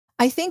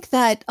I think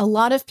that a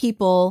lot of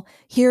people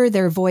hear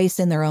their voice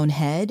in their own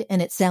head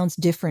and it sounds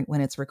different when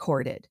it's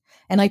recorded.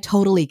 And I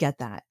totally get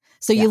that.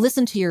 So you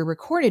listen to your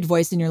recorded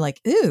voice and you're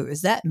like, ooh,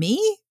 is that me?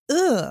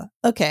 Ugh.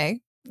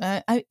 Okay.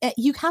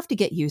 You have to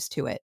get used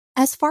to it.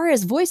 As far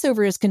as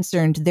voiceover is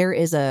concerned, there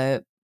is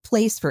a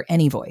place for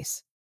any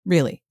voice.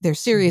 Really. There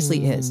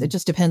seriously is. It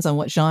just depends on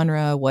what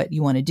genre, what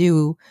you want to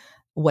do,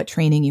 what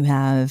training you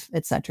have,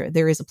 etc.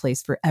 There is a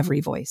place for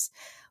every voice.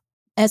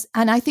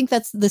 And I think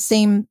that's the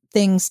same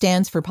thing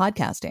stands for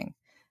podcasting.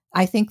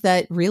 I think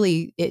that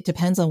really it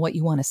depends on what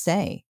you want to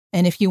say.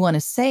 And if you want to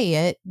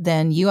say it,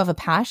 then you have a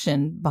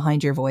passion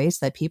behind your voice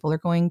that people are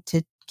going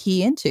to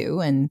key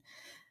into. And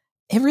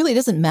it really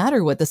doesn't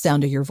matter what the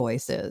sound of your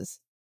voice is.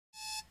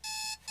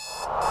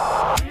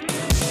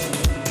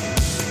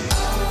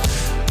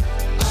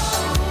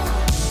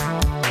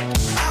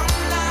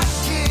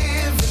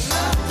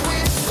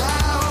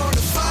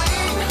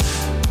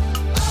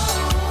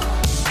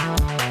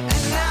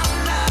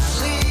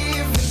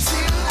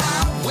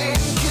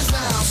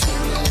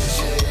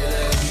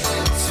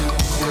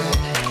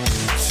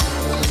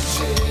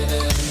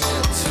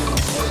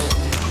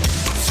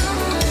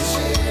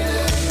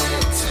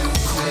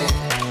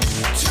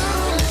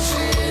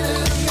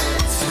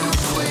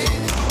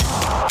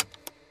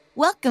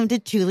 Welcome to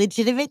Too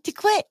Legitimate to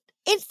Quit.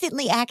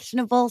 Instantly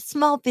actionable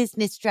small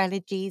business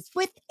strategies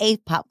with a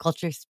pop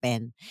culture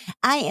spin.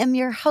 I am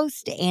your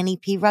host, Annie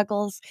P.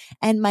 Ruggles,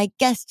 and my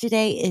guest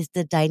today is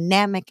the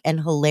dynamic and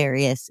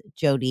hilarious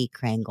Jodi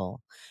Krangle.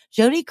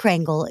 Jodi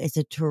Krangle is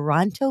a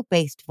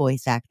Toronto-based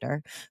voice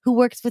actor who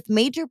works with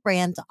major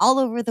brands all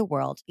over the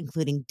world,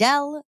 including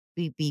Dell,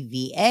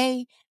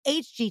 BBVA,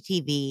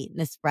 HGTV,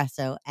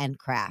 Nespresso, and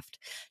Kraft.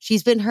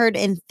 She's been heard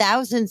in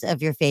thousands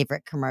of your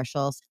favorite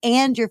commercials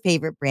and your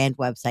favorite brand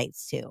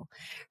websites, too.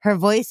 Her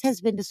voice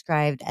has been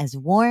described as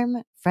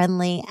warm,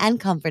 friendly, and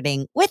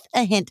comforting with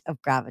a hint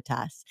of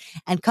gravitas.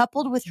 And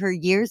coupled with her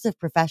years of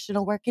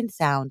professional work in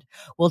sound,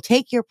 will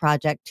take your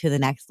project to the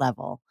next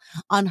level.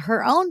 On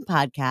her own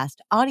podcast,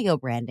 Audio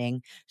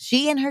Branding,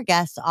 she and her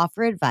guests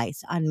offer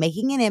advice on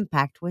making an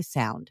impact with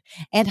sound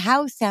and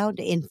how sound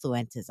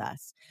influences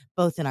us,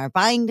 both in our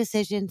buying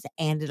decisions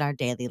and in our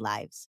daily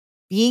lives.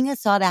 Being a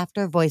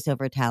sought-after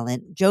voiceover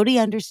talent, Jodi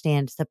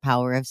understands the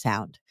power of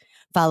sound.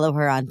 Follow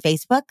her on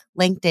Facebook,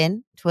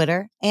 LinkedIn,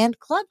 Twitter, and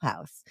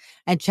Clubhouse.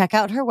 And check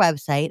out her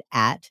website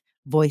at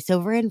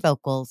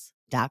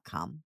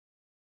voiceoverandvocals.com.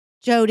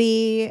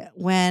 Jodi,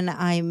 when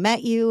I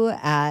met you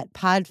at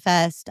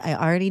PodFest, I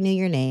already knew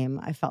your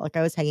name. I felt like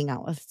I was hanging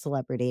out with a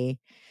celebrity.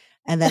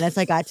 And then as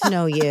I got to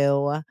know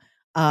you,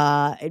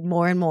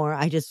 more and more,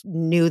 I just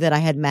knew that I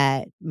had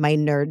met my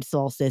nerd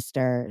soul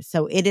sister.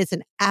 So it is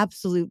an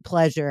absolute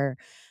pleasure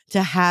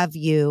to have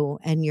you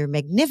and your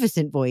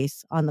magnificent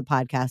voice on the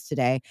podcast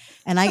today.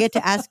 And I get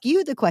to ask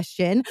you the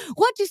question,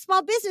 what do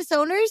small business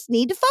owners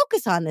need to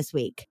focus on this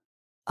week?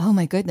 Oh,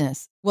 my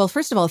goodness. Well,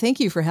 first of all,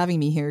 thank you for having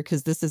me here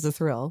because this is a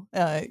thrill.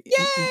 Yay!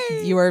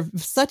 You are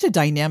such a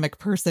dynamic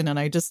person and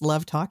I just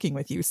love talking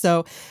with you.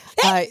 So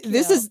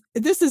this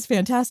is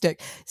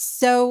fantastic.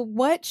 So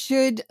what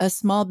should a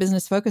small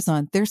business focus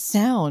on? Their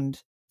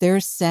sound.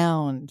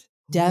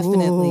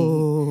 Definitely.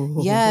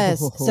 Ooh.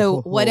 Yes.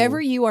 So whatever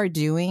you are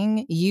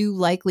doing, you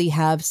likely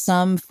have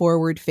some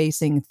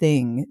forward-facing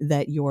thing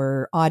that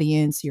your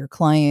audience, your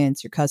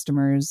clients, your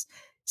customers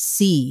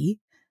see.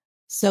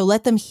 So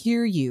let them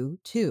hear you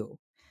too.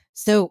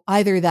 So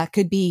either that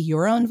could be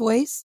your own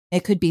voice.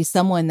 It could be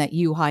someone that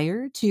you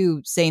hire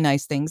to say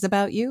nice things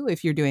about you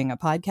if you're doing a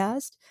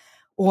podcast,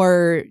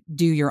 or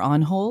do your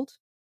on hold.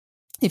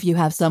 If you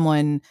have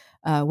someone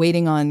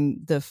waiting on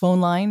the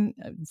phone line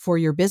for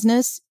your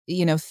business,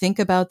 think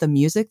about the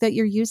music that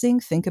you're using.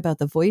 Think about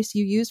the voice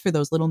you use for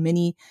those little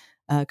mini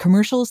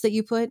commercials that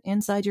you put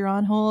inside your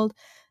on hold.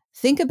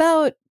 Think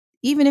about,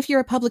 even if you're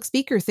a public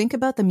speaker, think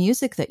about the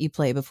music that you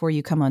play before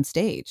you come on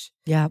stage.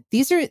 Yeah.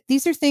 These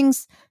are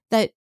things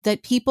that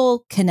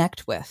people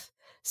connect with.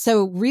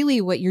 So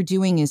really what you're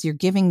doing is you're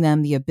giving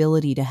them the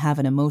ability to have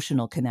an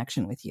emotional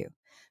connection with you,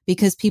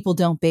 because people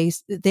don't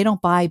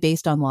buy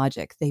based on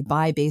logic. They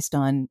buy based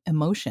on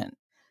emotion.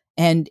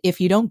 And if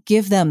you don't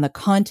give them the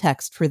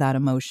context for that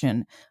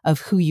emotion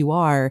of who you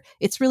are,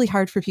 it's really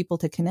hard for people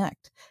to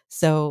connect.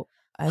 So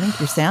I think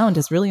your sound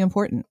is really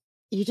important.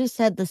 You just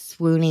said the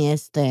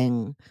swooniest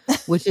thing,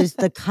 which is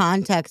the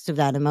context of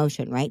that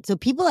emotion, right? So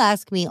people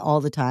ask me all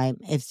the time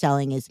if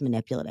selling is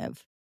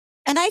manipulative.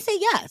 And I say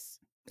yes.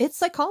 It's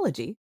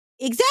psychology.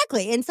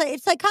 Exactly. And so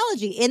it's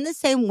psychology in the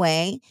same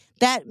way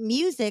that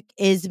music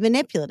is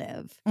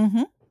manipulative,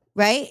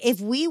 right? If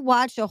we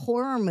watch a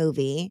horror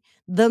movie,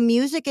 the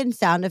music and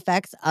sound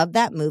effects of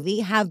that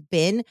movie have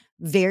been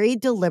very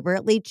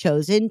deliberately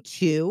chosen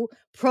to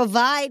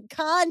provide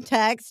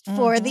context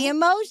for the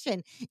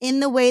emotion in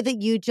the way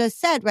that you just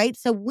said, right?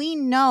 So we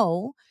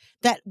know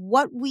that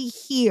what we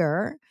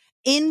hear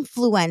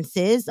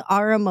influences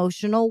our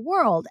emotional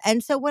world.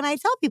 And so when I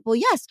tell people,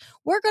 yes,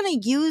 we're going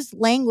to use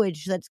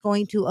language that's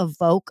going to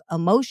evoke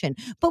emotion,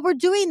 but we're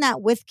doing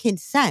that with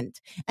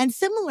consent. And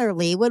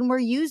similarly, when we're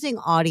using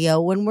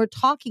audio, when we're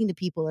talking to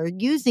people or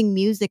using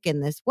music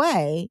in this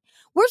way,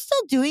 we're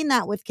still doing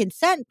that with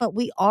consent, but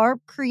we are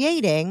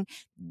creating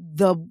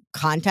the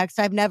context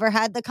I've never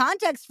had the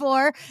context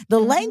for, the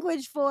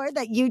language for,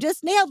 that you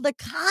just nailed, the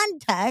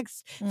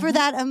context for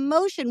that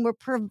emotion. We're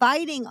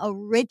providing a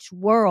rich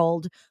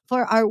world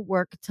for our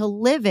work to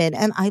live in.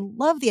 And I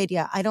love the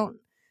idea. I don't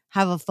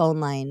have a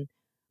phone line,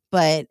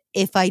 but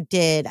if I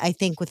did, I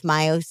think with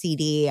my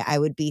OCD, I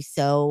would be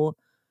so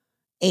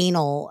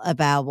anal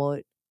about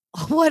what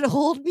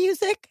hold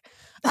music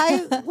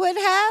I would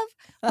have.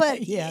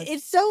 But Yes.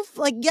 it's so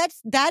like, yes,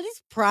 that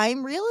is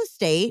prime real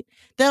estate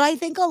that I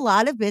think a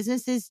lot of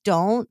businesses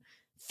don't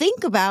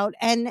think about.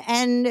 And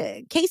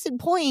case in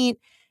point,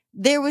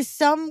 there was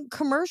some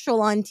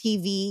commercial on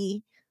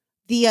TV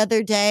the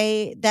other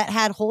day that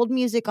had hold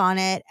music on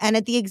it. And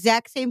at the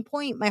exact same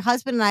point, my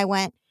husband and I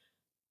went,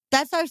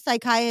 that's our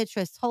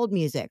psychiatrist's hold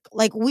music.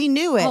 Like, we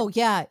knew it. Oh,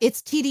 yeah.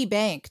 It's TD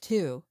Bank,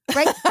 too.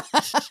 Right?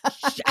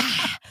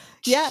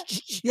 Yeah.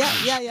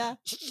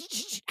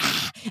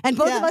 And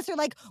both of us are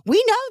like,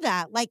 we know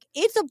that. Like,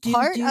 it's a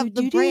part of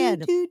the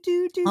brand.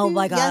 Oh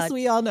my God. Yes,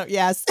 we all know.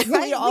 Yes.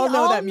 Right? We all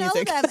know that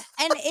music. Them.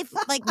 And if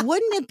like,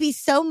 wouldn't it be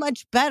so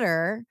much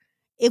better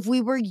if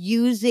we were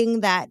using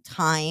that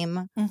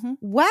time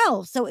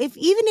well? So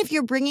even if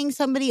you're bringing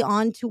somebody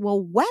onto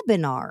a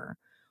webinar,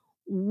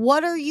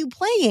 what are you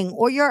playing?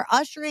 Or you're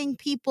ushering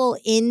people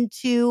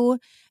into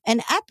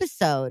an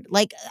episode.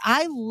 Like,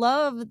 I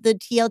love the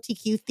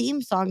TLTQ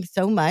theme song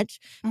so much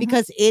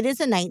because it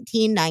is a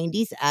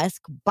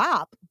 1990s-esque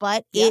bop,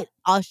 but it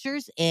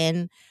ushers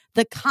in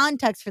the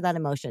context for that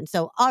emotion.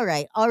 So, all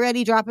right,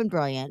 already dropping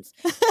brilliance,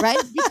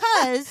 right?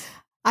 Because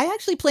I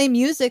actually play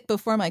music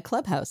before my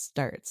Clubhouse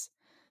starts.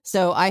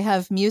 So I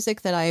have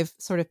music that I've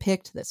sort of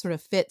picked that sort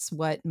of fits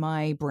what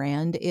my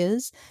brand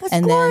is. That's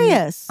and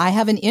glorious. Then I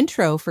have an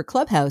intro for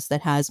Clubhouse that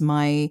has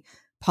my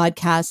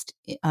podcast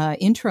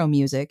intro,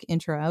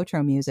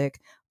 outro music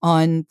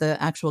on the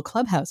actual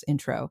Clubhouse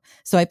intro.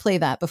 So I play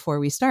that before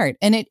we start.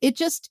 And it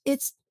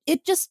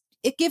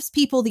gives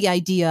people the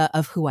idea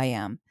of who I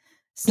am.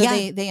 So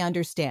they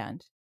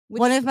understand.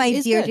 One of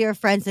my dear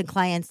friends and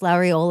clients,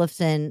 Larry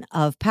Olafson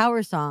of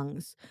Power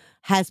Songs,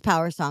 has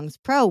Power Songs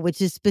Pro,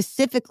 which is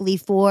specifically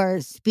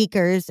for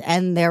speakers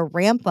and their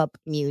ramp up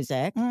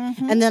music.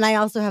 And then I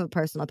also have a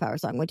personal power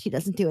song, which he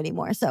doesn't do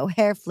anymore. So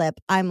hair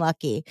flip, I'm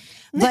lucky.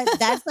 But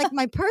that's like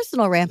my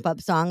personal ramp up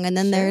song. And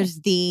then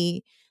there's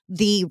the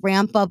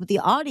ramp up the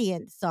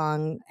audience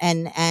song.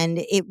 And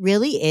it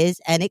really is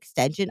an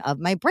extension of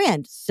my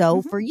brand.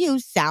 So for you,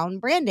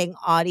 sound branding,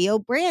 audio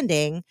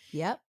branding.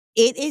 Yep.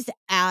 It is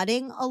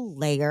adding a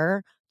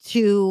layer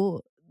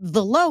to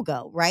the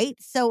logo, right?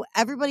 So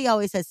everybody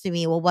always says to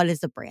me, well, what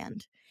is a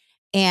brand?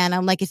 And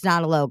I'm like, it's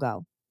not a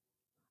logo.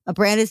 A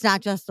brand is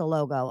not just a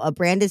logo. A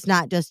brand is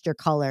not just your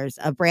colors.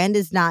 A brand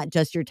is not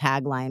just your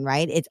tagline,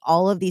 right? It's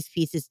all of these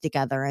pieces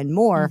together and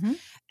more.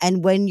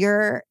 And when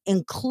you're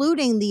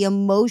including the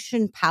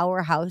emotion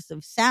powerhouse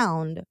of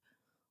sound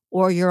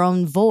or your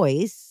own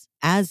voice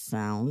as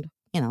sound,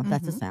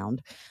 that's a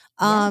sound.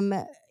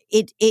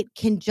 It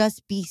can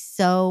just be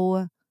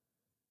so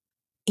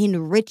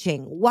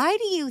enriching. Why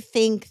do you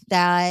think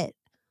that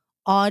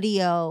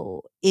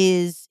audio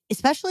is,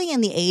 especially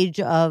in the age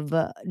of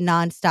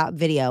nonstop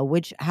video,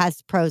 which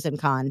has pros and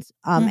cons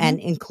and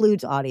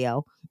includes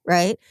audio,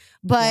 right?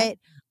 But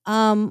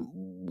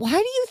why do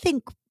you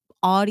think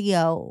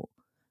audio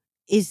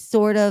is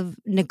sort of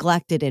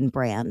neglected in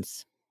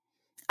brands?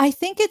 I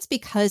think it's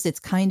because it's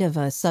kind of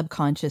a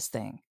subconscious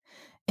thing.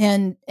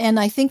 And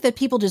I think that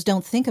people just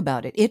don't think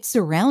about it. It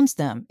surrounds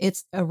them.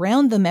 It's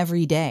around them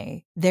every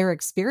day. They're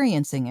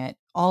experiencing it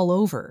all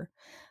over.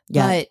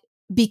 Yeah. But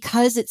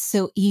because it's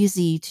so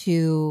easy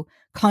to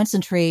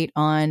concentrate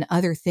on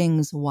other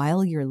things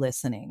while you're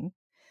listening,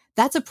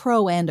 that's a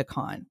pro and a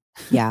con.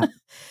 Yeah.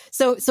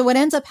 So what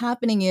ends up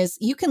happening is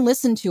you can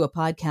listen to a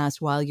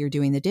podcast while you're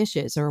doing the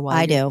dishes or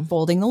while you're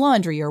folding the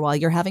laundry or while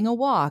you're having a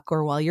walk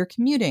or while you're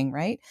commuting,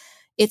 right?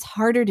 It's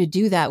harder to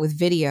do that with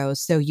video.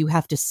 So you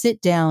have to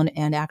sit down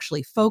and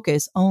actually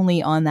focus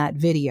only on that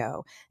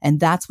video. And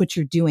that's what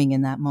you're doing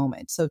in that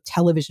moment. So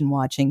television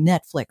watching,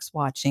 Netflix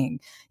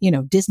watching,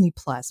 Disney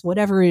Plus,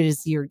 whatever it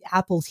is, your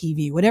Apple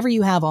TV, whatever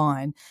you have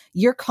on,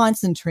 you're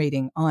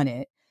concentrating on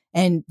it.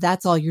 And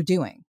that's all you're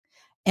doing.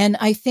 And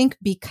I think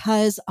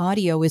because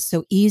audio is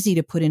so easy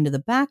to put into the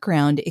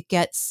background, it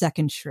gets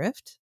second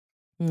shrift.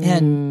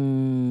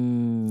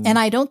 And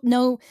I don't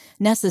know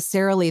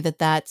necessarily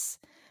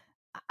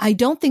I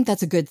don't think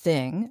that's a good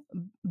thing,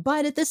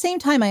 but at the same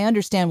time, I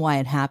understand why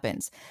it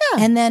happens.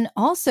 Yeah. And then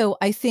also,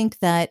 I think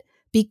that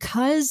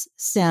because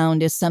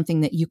sound is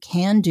something that you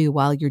can do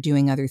while you're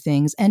doing other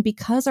things, and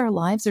because our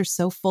lives are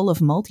so full of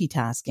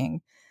multitasking,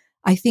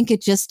 I think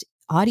it just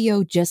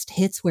audio just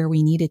hits where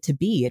we need it to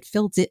be.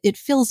 It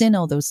fills in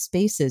all those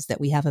spaces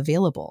that we have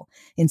available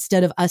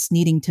instead of us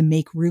needing to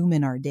make room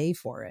in our day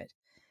for it.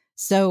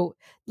 So,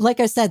 like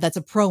I said, that's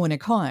a pro and a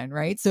con,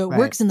 right? So it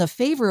works in the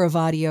favor of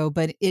audio,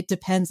 but it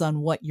depends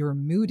on what your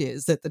mood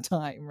is at the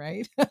time,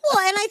 right? Well,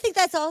 and I think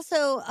that's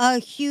also a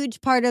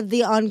huge part of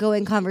the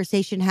ongoing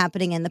conversation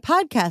happening in the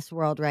podcast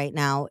world right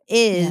now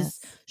is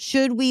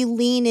should we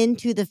lean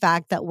into the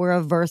fact that we're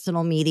a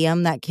versatile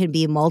medium that can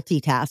be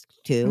multitasked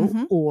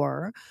to,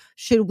 or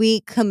should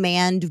we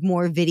command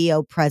more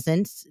video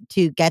presence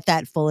to get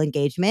that full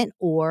engagement,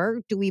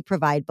 or do we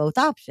provide both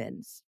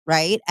options,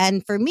 right?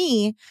 And for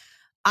me,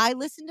 I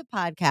listen to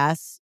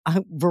podcasts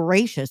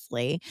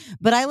voraciously,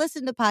 but I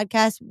listen to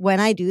podcasts when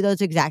I do those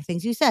exact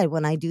things you said,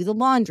 when I do the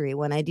laundry,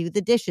 when I do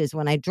the dishes,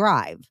 when I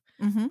drive,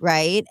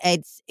 right?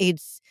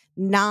 It's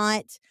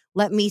not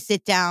let me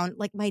sit down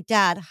like my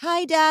dad.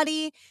 Hi,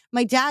 Daddy.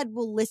 My dad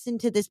will listen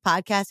to this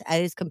podcast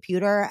at his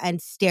computer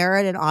and stare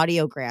at an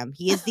audiogram.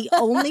 He is the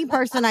only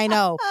person I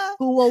know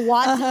who will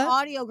watch an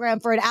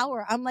audiogram for an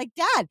hour. I'm like,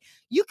 Dad,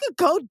 you could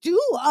go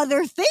do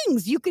other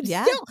things. You could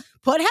still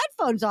put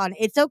headphones on.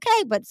 It's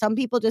okay. But some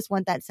people just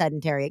want that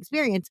sedentary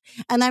experience.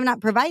 And I'm not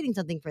providing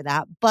something for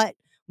that. But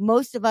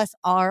most of us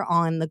are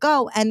on the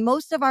go, and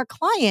most of our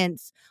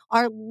clients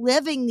are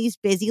living these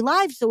busy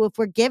lives. So if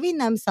we're giving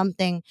them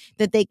something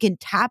that they can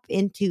tap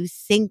into,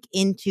 sink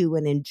into,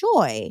 and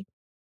enjoy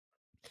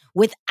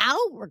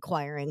without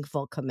requiring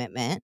full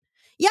commitment,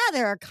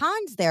 there are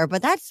cons there,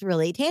 but that's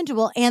really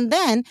tangible. And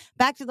then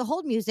back to the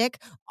hold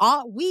music,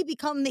 we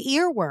become the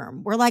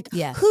earworm. We're like,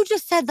 who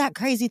just said that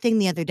crazy thing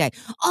the other day?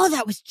 Oh,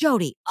 that was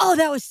Jodi. Oh,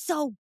 that was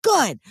so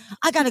good.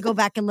 I got to go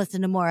back and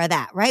listen to more of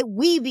that, right?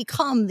 We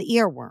become the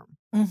earworm.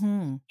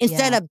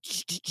 Instead of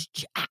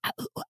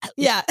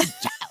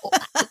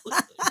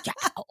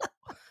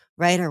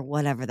right, or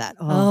whatever that.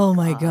 Oh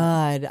my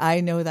God,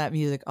 I know that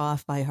music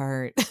off by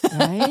heart.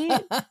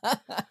 Right.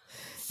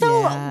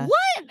 So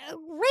what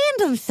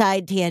random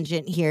side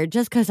tangent here,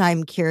 just because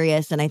I'm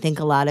curious, and I think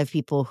a lot of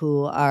people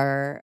who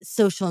are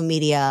social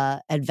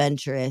media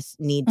adventurous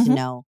need to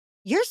know.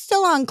 You're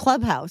still on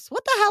Clubhouse.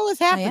 What the hell is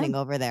happening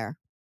over there?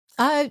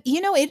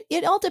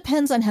 It all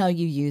depends on how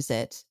you use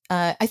it.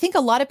 I think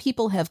a lot of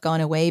people have gone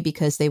away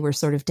because they were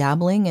sort of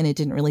dabbling and it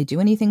didn't really do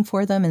anything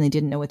for them and they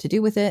didn't know what to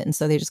do with it. And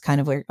so they just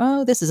kind of like,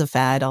 oh, this is a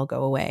fad, I'll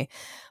go away.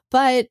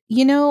 But,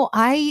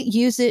 I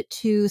use it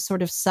to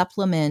sort of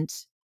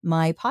supplement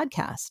my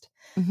podcast.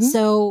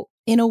 So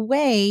in a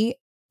way,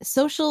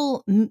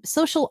 social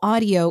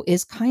audio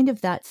is kind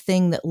of that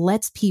thing that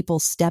lets people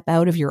step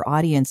out of your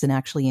audience and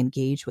actually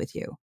engage with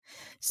you.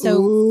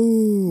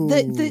 So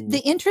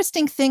the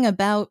interesting thing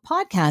about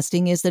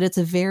podcasting is that it's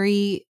a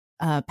very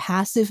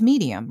passive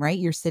medium, right?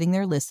 You're sitting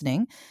there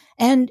listening,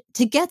 and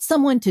to get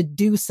someone to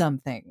do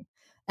something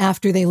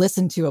after they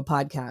listen to a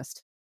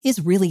podcast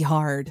is really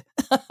hard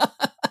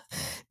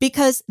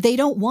because they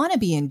don't want to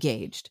be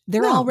engaged.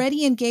 They're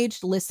already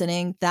engaged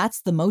listening.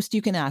 That's the most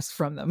you can ask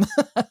from them.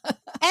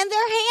 And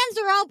their hands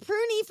are all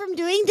pruny from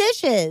doing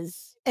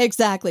dishes.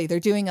 Exactly. They're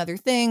doing other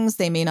things.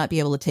 They may not be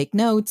able to take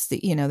notes.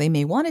 They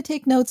may want to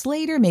take notes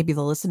later. Maybe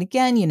they'll listen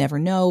again. You never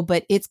know.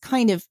 But it's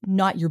kind of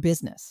not your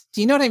business.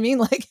 Do you know what I mean?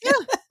 Like,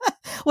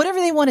 whatever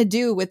they want to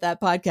do with that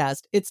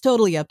podcast, it's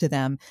totally up to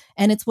them.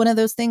 And it's one of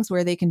those things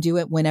where they can do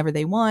it whenever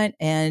they want.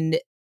 And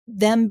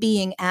them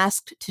being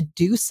asked to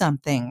do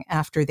something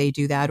after they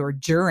do that or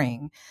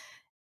during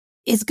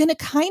is going to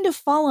kind of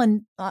fall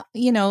on,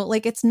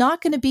 like it's not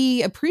going to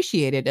be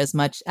appreciated as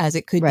much as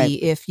it could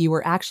be if you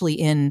were actually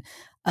in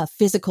a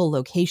physical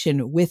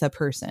location with a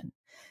person.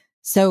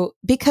 So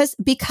because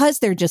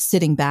they're just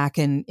sitting back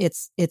and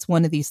it's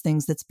one of these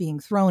things that's being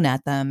thrown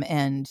at them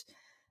and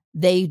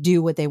they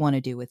do what they want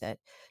to do with it.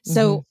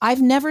 So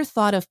I've never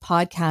thought of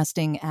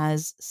podcasting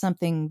as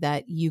something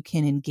that you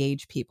can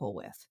engage people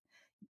with.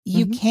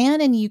 You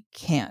can and you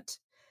can't.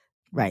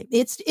 Right.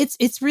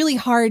 It's really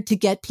hard to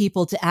get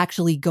people to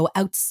actually go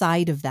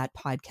outside of that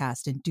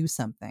podcast and do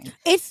something.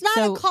 It's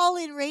not a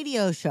call-in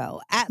radio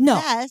show. At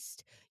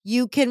best,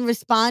 you can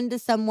respond to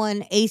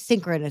someone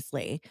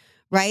asynchronously,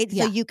 right?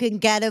 So you can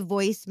get a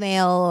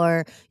voicemail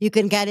or you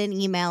can get an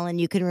email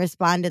and you can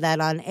respond to that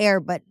on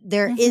air, but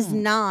there is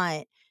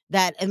not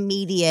that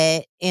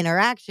immediate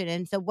interaction.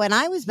 And so when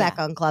I was back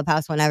on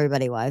Clubhouse, when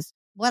everybody was,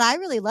 what I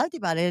really loved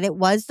about it, it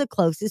was the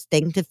closest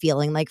thing to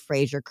feeling like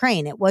Frasier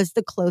Crane. It was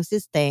the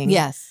closest thing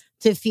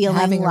to feeling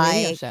having like a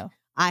radio show.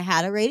 I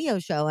had a radio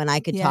show and I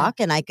could talk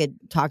and I could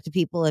talk to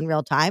people in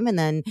real time, and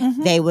then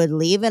they would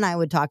leave and I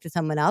would talk to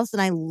someone else,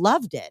 and I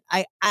loved it.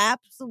 I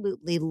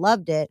absolutely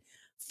loved it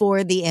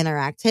for the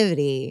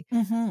interactivity.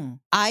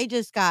 I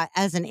just got,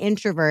 as an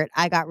introvert,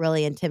 I got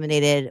really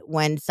intimidated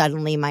when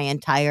suddenly my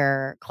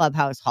entire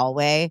Clubhouse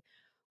hallway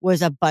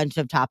was a bunch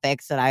of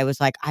topics that I was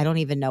like, I don't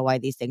even know why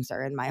these things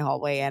are in my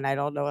hallway, and I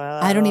don't know.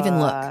 I don't even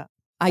look.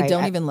 I right?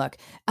 don't even look.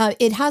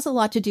 It has a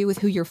lot to do with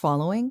who you're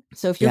following.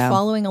 So if you're Yeah.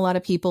 following a lot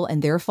of people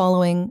and they're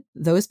following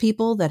those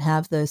people that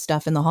have the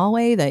stuff in the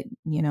hallway that,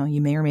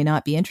 you may or may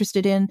not be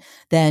interested in,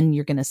 then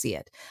you're going to see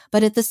it.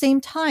 But at the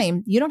same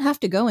time, you don't have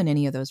to go in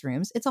any of those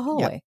rooms. It's a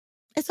hallway.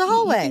 It's a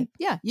hallway.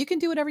 You can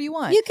do whatever you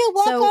want. You can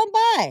walk on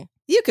by.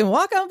 You can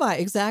walk on by.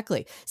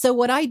 Exactly. So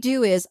what I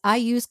do is I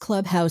use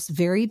Clubhouse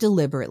very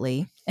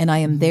deliberately, and I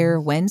am there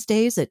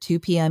Wednesdays at 2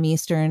 p.m.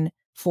 Eastern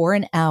for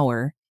an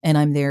hour. And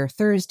I'm there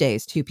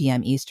Thursdays, 2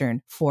 p.m.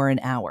 Eastern for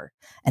an hour.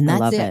 And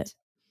that's it.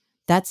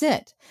 That's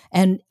it.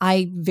 And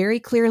I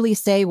very clearly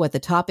say what the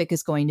topic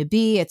is going to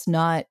be. It's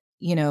not,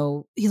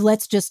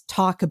 let's just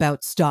talk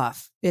about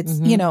stuff.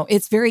 It's,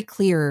 it's very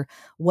clear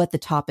what the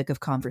topic of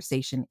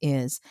conversation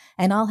is.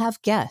 And I'll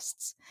have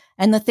guests.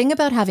 And the thing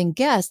about having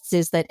guests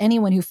is that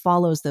anyone who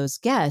follows those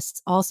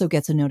guests also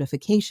gets a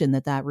notification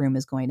that room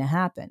is going to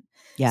happen.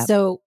 Yeah.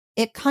 So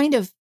it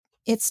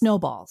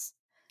snowballs.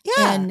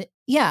 Yeah. And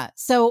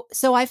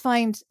so I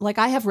find like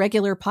I have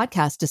regular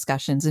podcast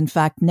discussions. In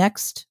fact,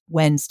 next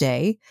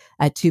Wednesday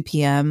at 2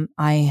 p.m.,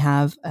 I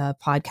have a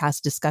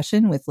podcast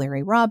discussion with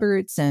Larry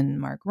Roberts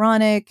and Mark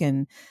Ronick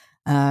and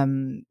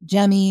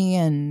Jemmy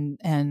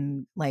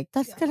and like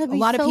that's gonna be a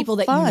lot of people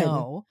fun. That you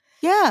know.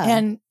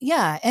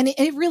 Yeah. And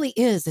it really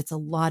is. It's a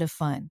lot of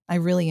fun. I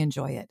really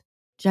enjoy it.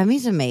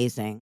 Jemmy's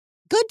amazing.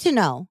 Good to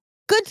know.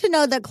 Good to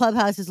know that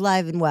Clubhouse is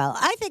live and well.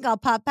 I think I'll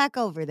pop back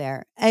over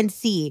there and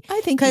see.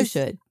 I think you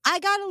should. I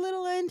got a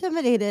little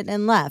intimidated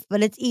and left,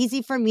 but it's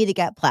easy for me to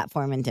get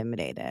platform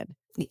intimidated.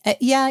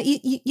 Yeah,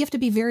 you have to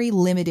be very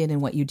limited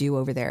in what you do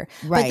over there.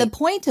 Right. But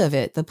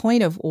the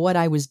point of what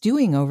I was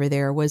doing over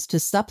there was to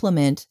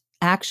supplement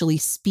actually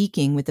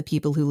speaking with the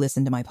people who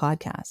listen to my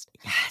podcast.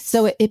 Yes.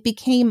 So it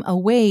became a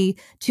way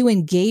to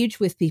engage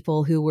with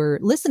people who were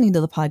listening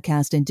to the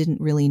podcast and didn't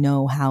really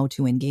know how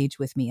to engage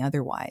with me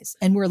otherwise.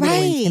 And were a little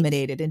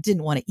intimidated and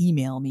didn't want to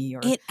email me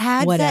or it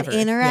adds whatever.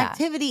 That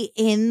interactivity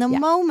in the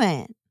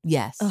moment.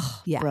 Yes.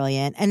 Oh,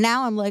 brilliant. And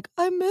now I'm like,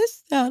 I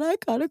missed that. I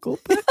gotta go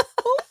back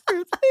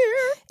over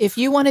there. If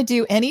you want to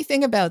do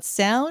anything about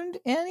sound,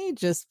 Annie,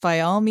 just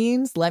by all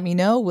means, let me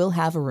know. We'll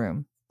have a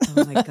room.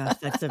 Oh my gosh,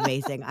 that's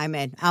amazing. I'm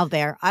in. I'm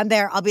there.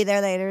 I'll be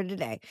there later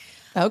today.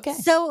 Okay.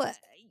 So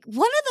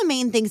one of the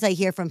main things I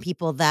hear from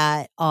people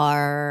that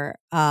are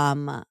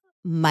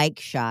mic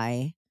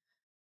shy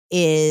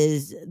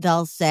is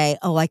they'll say,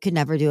 oh, I could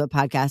never do a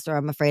podcast, or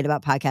I'm afraid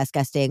about podcast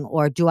guesting,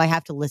 or do I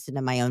have to listen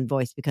to my own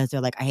voice because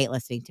they're like, I hate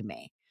listening to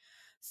me.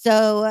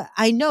 So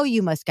I know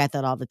you must get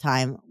that all the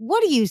time.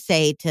 What do you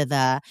say to the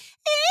I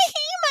hate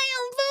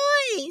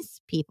my own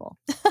voice people?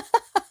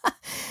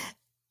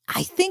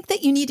 I think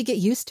that you need to get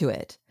used to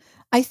it.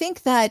 I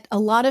think that a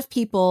lot of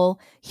people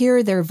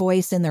hear their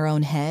voice in their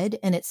own head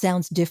and it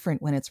sounds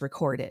different when it's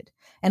recorded.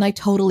 And I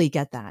totally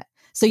get that.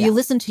 So you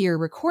listen to your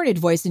recorded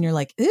voice and you're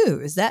like, ooh,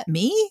 is that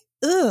me?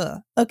 Ugh.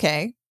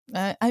 Okay.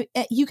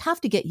 You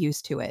have to get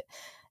used to it.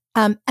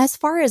 As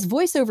far as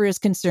voiceover is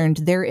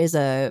concerned, there is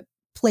a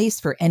place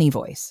for any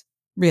voice.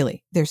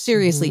 Really. There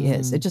seriously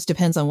is. It just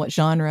depends on what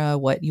genre,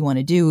 what you want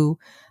to do,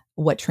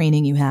 what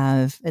training you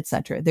have,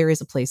 etc. There is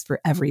a place for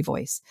every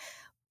voice.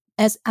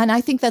 And I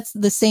think that's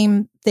the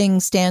same thing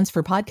stands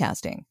for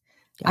podcasting.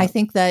 Yep. I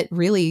think that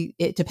really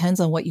it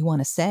depends on what you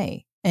want to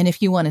say. And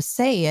if you want to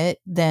say it,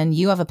 then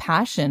you have a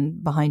passion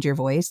behind your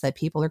voice that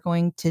people are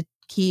going to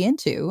key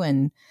into.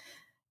 And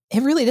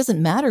it really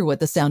doesn't matter what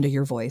the sound of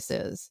your voice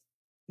is.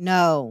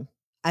 No,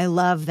 I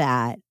love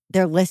that.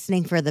 They're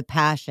listening for the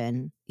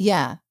passion.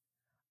 Yeah.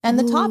 And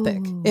the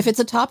topic. If it's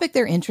a topic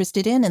they're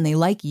interested in and they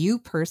like you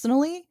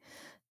personally,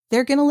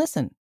 they're going to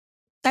listen.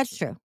 That's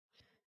true.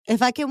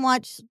 If I can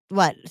watch,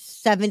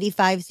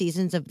 75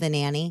 seasons of The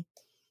Nanny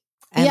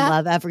and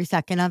love every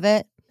second of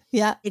it,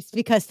 it's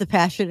because the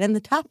passion and the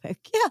topic.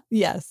 Yeah.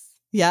 Yes.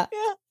 Yeah.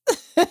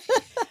 Yeah.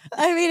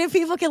 I mean, if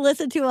people can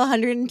listen to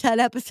 110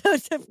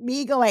 episodes of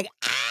me going,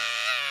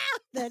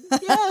 then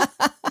yeah.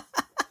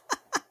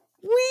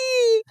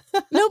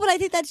 No, but I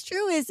think that's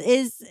true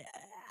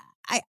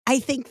I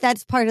think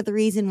that's part of the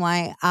reason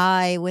why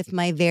I, with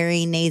my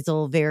very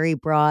nasal, very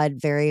broad,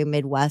 very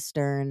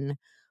Midwestern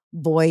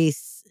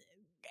voice,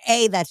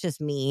 that's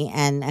just me,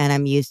 and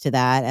I'm used to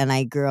that, and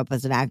I grew up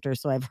as an actor,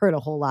 so I've heard a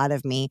whole lot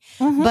of me.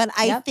 Mm-hmm. But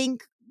I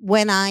think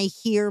when I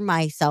hear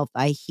myself,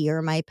 I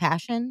hear my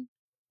passion,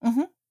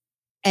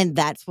 and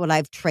that's what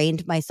I've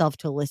trained myself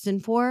to listen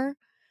for.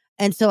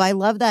 And so I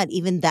love that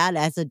even that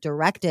as a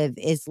directive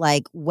is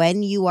like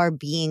when you are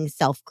being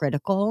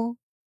self-critical,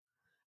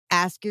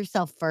 ask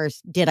yourself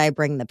first, did I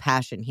bring the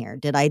passion here?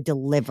 Did I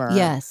deliver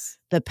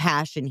the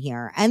passion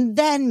here? And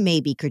then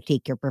maybe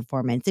critique your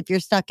performance. If you're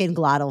stuck in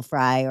glottal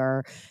fry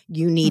or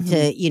you need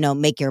to,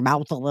 make your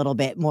mouth a little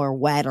bit more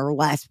wet or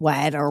less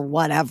wet or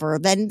whatever,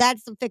 then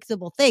that's a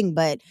fixable thing.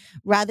 But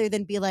rather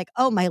than be like,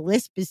 oh, my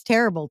lisp is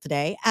terrible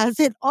today, as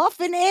it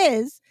often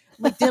is,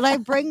 like, did I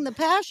bring the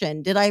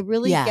passion? Did I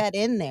really get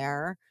in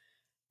there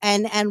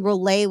and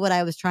relay what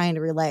I was trying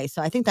to relay?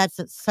 So I think that's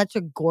such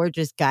a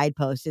gorgeous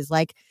guidepost is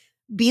like,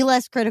 be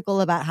less critical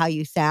about how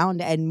you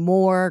sound and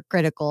more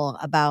critical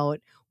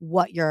about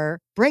what you're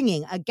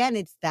bringing. Again,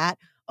 it's that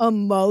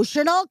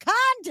emotional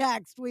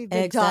context we've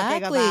been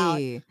talking about.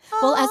 Exactly.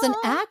 Well,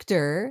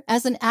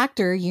 as an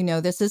actor, you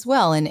know this as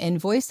well. And in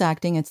voice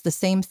acting, it's the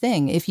same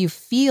thing. If you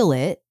feel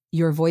it,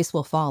 your voice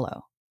will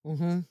follow.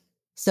 Mm-hmm.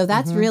 So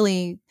that's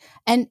really,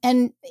 and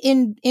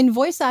in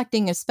voice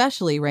acting,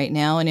 especially right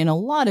now, and in a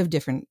lot of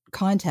different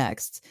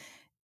contexts,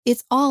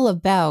 it's all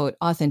about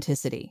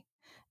authenticity.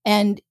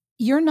 And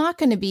you're not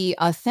going to be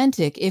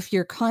authentic if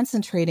you're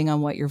concentrating on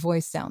what your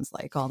voice sounds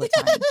like all the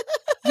time.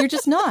 You're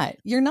just not.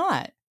 You're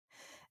not.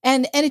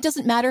 And it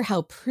doesn't matter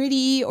how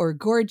pretty or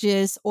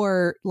gorgeous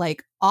or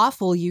like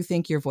awful you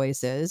think your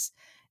voice is.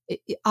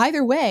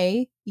 Either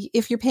way,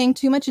 if you're paying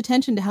too much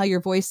attention to how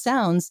your voice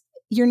sounds,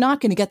 you're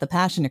not going to get the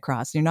passion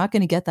across. You're not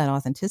going to get that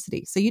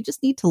authenticity. So you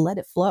just need to let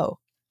it flow.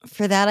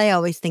 For that, I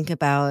always think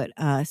about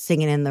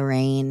Singing in the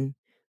Rain,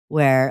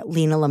 where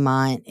Lena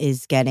Lamont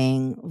is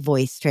getting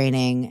voice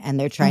training and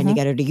they're trying to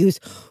get her to use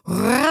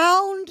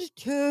round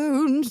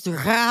tones.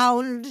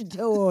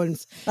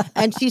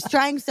 And she's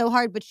trying so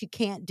hard, but she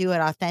can't do it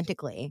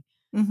authentically.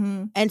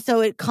 And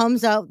so it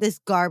comes out this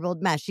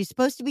garbled mess. She's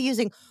supposed to be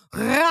using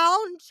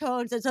round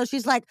tones. And so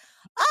she's like,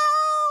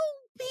 oh,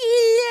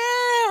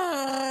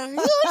 Pierre, you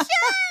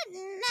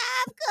shouldn't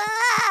have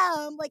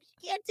come. Like,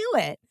 she can't do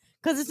it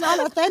because it's not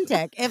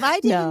authentic. If I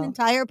did an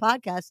entire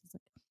podcast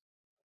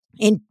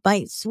in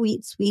my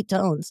sweet, sweet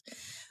tones,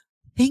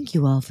 thank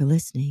you all for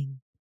listening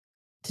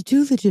to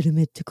Too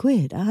Legitimate to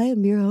Quit. I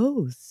am your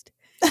host,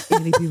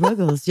 Annie P.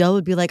 Ruggles. Y'all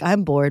would be like,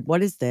 I'm bored.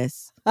 What is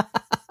this?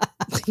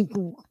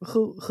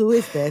 Who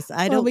is this?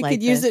 I don't like we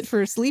could use it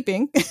for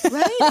sleeping.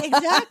 Right?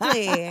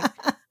 Exactly.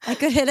 I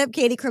could hit up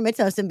Katie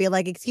Kremitzos and be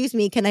like, excuse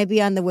me, can I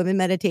be on the Women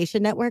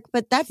Meditation Network?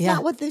 But that's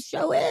not what this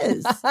show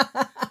is.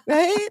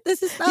 Right?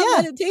 This is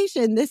not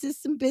meditation. This is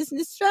some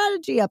business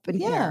strategy up in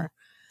here.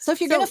 So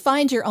if you're going to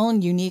find your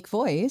own unique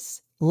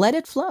voice, let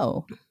it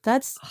flow.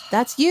 That's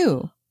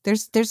you.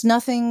 There's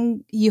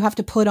nothing you have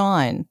to put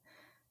on.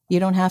 You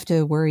don't have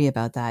to worry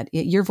about that.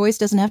 Your voice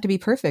doesn't have to be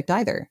perfect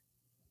either.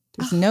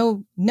 There's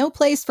no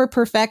place for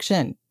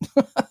perfection.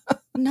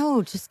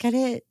 No, just get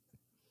it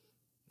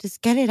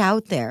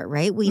out there,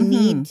 right? We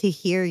need to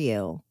hear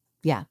you.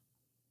 Yeah.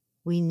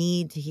 We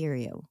need to hear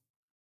you.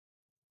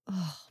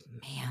 Oh,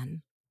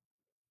 man.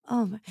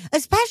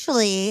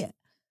 Especially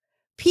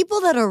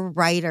people that are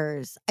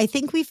writers. I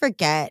think we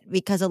forget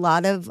because a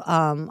lot of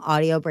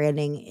audio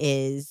branding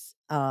is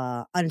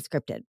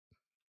unscripted.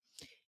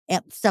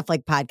 Stuff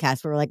like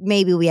podcasts where we're like,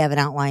 maybe we have an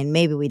outline,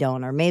 maybe we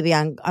don't, or maybe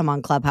I'm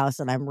on Clubhouse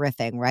and I'm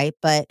riffing, right?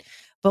 But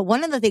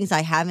one of the things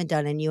I haven't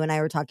done, and you and I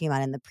were talking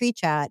about in the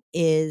pre-chat,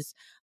 is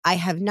I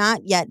have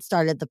not yet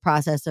started the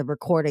process of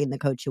recording the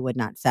Coach Who Would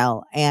Not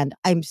Sell. And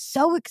I'm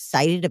so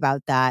excited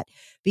about that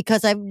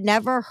because I've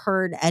never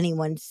heard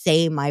anyone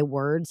say my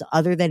words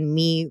other than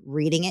me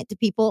reading it to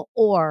people,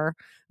 or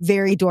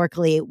very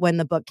dorkily, when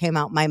the book came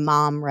out, my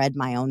mom read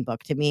my own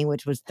book to me,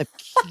 which was the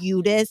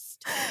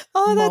cutest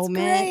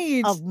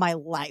moment of my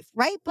life,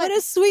 right? But what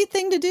a sweet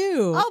thing to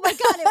do. Oh my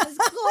God, it was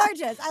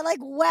gorgeous. I like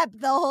wept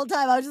the whole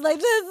time. I was just like,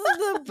 this is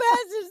the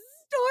best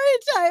story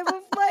time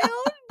of my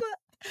own book.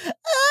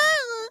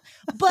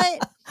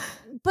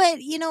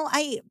 But you know,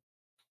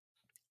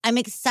 I'm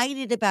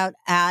excited about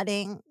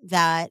adding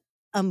that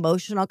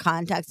emotional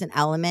context and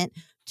element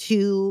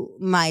to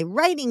my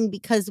writing,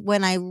 because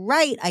when I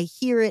write, I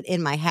hear it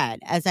in my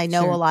head, as I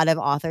know a lot of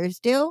authors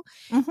do.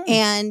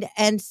 And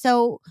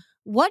so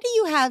what do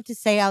you have to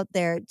say out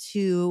there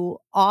to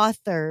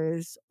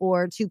authors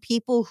or to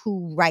people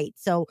who write?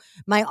 So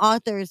my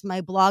authors,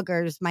 my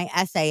bloggers, my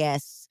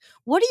essayists,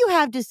 what do you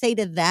have to say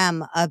to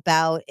them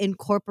about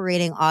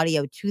incorporating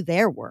audio to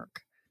their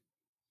work?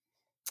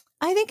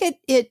 I think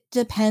it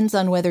depends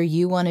on whether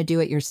you want to do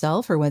it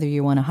yourself or whether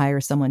you want to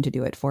hire someone to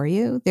do it for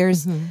you.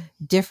 There's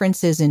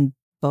differences in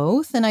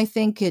both. And I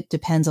think it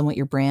depends on what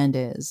your brand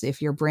is.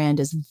 If your brand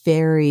is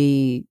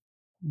very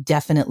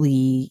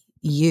definitely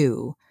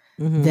you,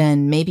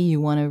 then maybe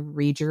you want to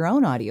read your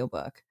own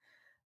audiobook.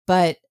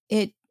 But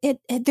it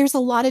there's a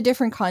lot of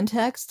different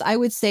contexts. I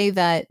would say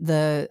that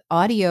the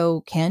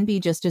audio can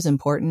be just as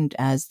important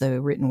as the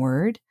written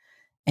word.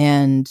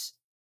 And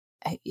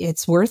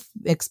it's worth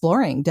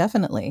exploring,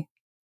 definitely.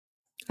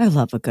 I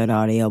love a good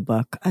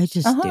audiobook. I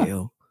just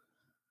do.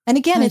 And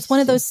again, it's one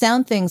of those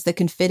sound things that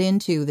can fit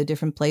into the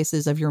different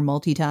places of your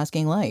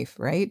multitasking life,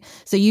 right?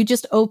 So you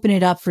just open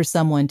it up for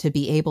someone to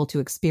be able to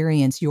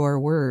experience your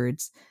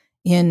words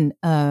in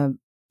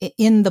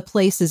the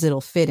places it'll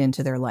fit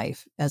into their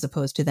life, as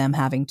opposed to them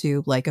having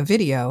to, like a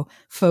video,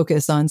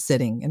 focus on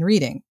sitting and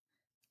reading.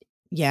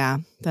 Yeah,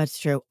 that's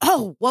true.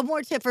 Oh, one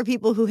more tip for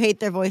people who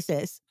hate their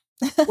voices.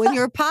 When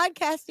you're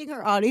podcasting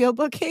or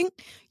audiobooking,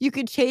 you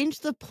could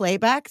change the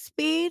playback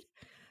speed.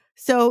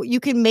 So you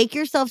can make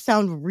yourself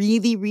sound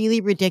really,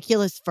 really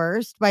ridiculous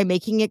first by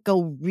making it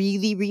go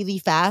really, really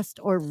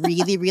fast or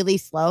really, really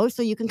slow.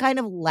 So you can kind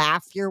of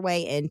laugh your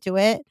way into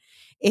it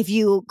if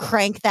you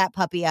crank that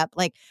puppy up.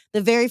 Like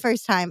the very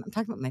first time, I'm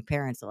talking about my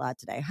parents a lot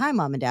today. Hi,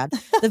 Mom and Dad.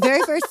 The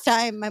very first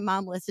time my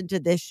mom listened to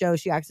this show,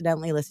 she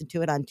accidentally listened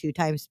to it on 2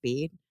 times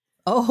speed.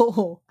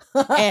 Oh.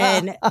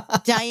 And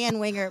Diane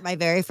Winger, my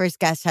very first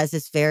guest, has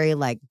this very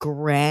like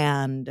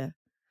grand,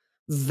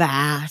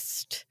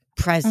 vast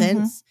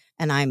presence,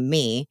 and I'm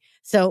me.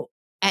 So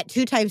at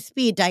 2 times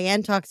speed,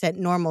 Diane talks at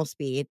normal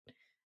speed,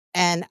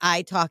 and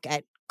I talk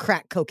at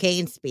crack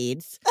cocaine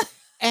speeds.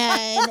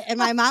 And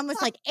my mom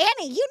was like,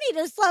 Annie, you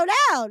need to slow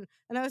down.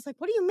 And I was like,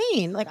 what do you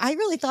mean? Like, I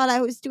really thought I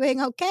was doing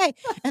okay.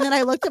 And then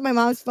I looked at my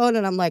mom's phone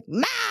and I'm like,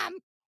 Mom,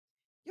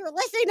 you're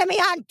listening to me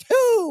on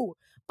 2.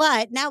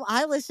 But now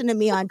I listen to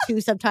me on 2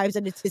 sometimes,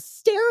 and it's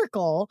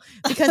hysterical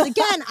because,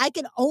 again, I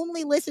can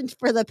only listen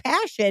for the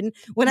passion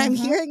when I'm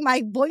hearing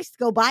my voice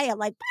go by at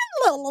like,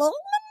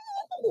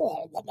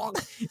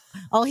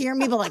 I'll hear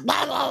me like,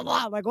 blah, blah,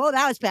 blah. I'm like, oh,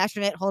 that was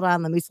passionate. Hold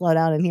on, let me slow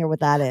down and hear what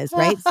that is,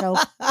 right? So,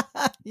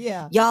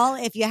 yeah, y'all,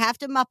 if you have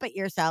to Muppet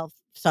yourself,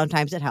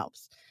 sometimes it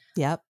helps.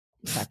 Yep.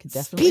 That could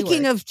definitely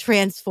Speaking work. of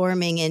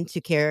transforming into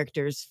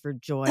characters for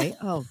joy,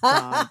 oh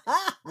God.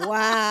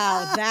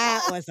 Wow,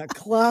 that was a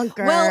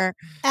clunker. Well,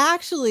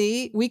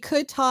 actually, we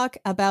could talk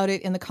about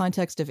it in the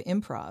context of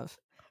improv.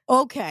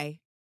 Okay.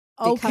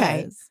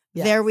 Because,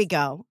 yes. There we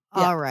go.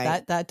 Yeah, all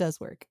right. That does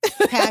work.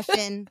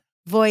 Passion,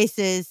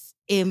 voices,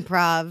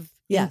 improv,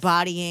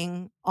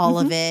 embodying all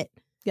of it.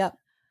 Yep.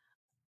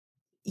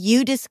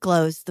 You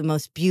disclosed the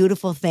most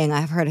beautiful thing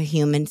I've heard a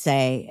human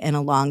say in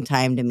a long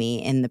time to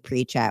me in the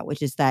pre-chat,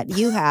 which is that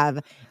you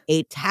have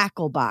a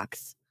tackle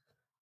box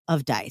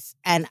of dice.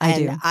 And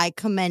I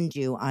commend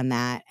you on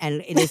that.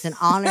 And it is an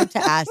honor to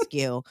ask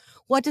you,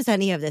 what does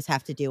any of this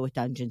have to do with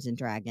Dungeons and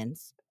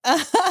Dragons?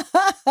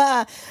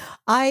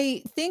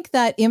 I think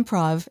that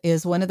improv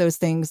is one of those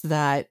things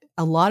that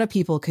a lot of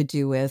people could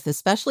do with,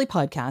 especially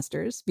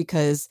podcasters,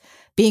 because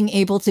being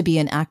able to be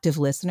an active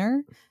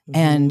listener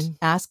and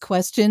ask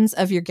questions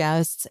of your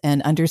guests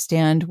and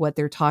understand what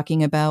they're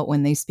talking about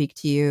when they speak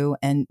to you,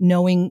 and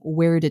knowing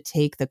where to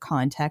take the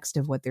context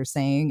of what they're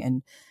saying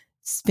and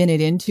spin it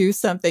into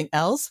something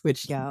else,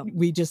 which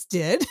we just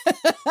did.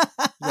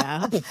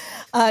 Yeah.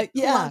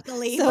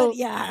 Luckily, so, but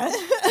yeah.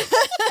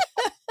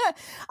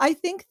 I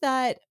think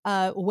that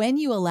when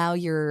you allow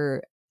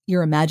your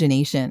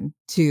imagination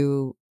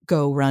to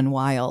go run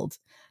wild,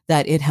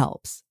 that it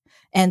helps.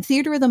 And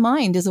theater of the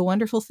mind is a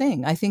wonderful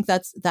thing. I think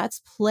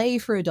that's play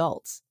for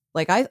adults.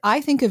 Like I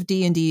think of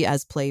D&D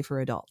as play for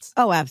adults.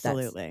 Oh,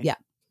 absolutely.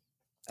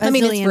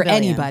 It's for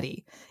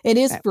anybody. It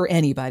is for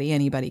anybody.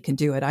 Anybody can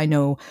do it. I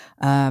know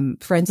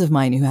friends of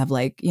mine who have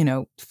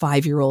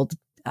 5-year-old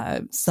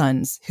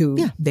sons who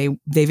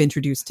they've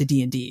introduced to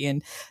D&D,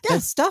 and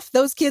the stuff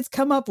those kids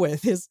come up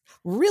with is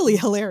really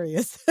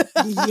hilarious.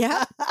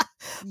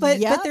 But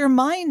their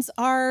minds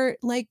are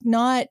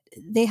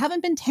they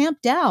haven't been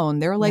tamped down.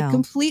 They're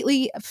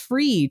completely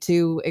free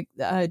to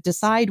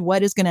decide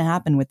what is going to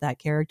happen with that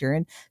character,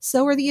 and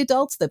so are the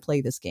adults that play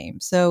this game.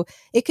 So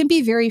it can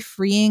be very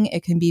freeing.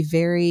 It can be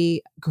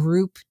very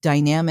group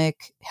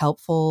dynamic,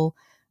 helpful.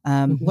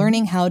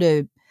 Learning how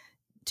to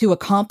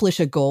accomplish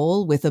a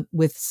goal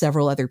with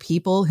several other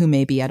people who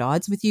may be at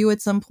odds with you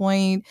at some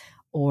point,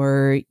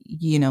 or,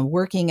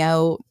 working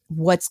out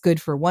what's good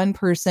for one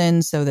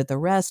person so that the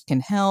rest can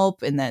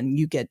help. And then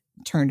you get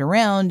turned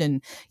around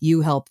and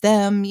you help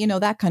them,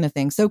 that kind of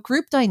thing. So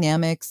group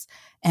dynamics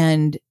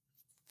and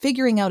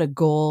figuring out a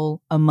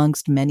goal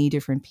amongst many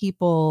different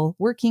people,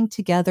 working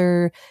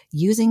together,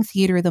 using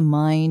theater of the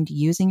mind,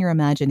 using your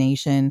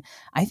imagination.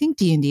 I think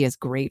D&D is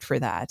great for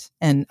that.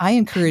 And I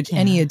encourage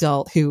any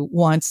adult who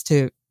wants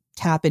to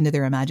tap into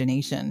their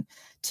imagination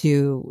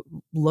to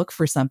look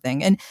for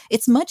something. And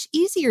it's much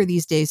easier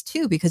these days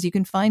too, because you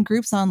can find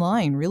groups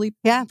online really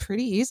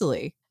pretty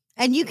easily.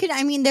 And you can,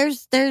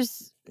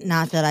 there's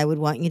not that I would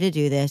want you to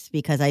do this,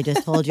 because I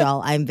just told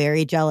y'all I'm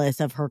very jealous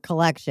of her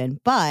collection,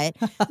 but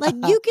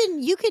you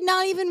can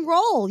not even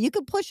roll. You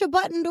could push a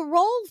button to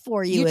roll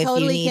for you if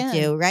totally you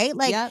need to, right?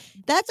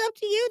 That's up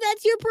to you.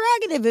 That's your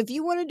prerogative. If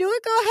you want to do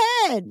it, go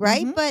ahead,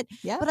 right? But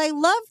I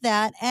love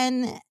that.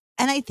 And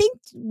I think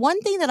one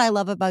thing that I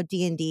love about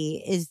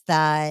D&D is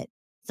that,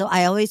 so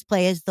I always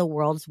play as the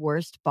world's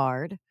worst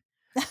bard.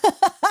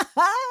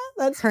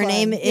 Her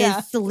name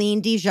is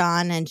Celine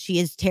Dijon, and she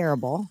is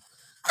terrible.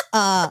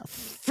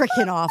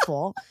 Freaking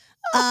awful.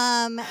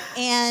 And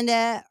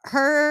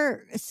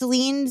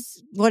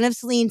one of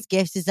Celine's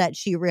gifts is that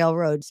she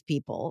railroads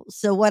people.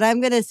 So what I'm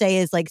going to say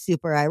is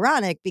super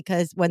ironic,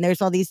 because when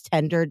there's all these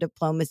tender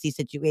diplomacy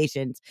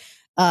situations,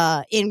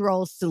 in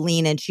rolls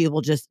Celine, and she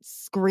will just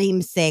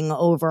scream sing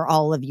over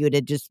all of you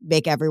to just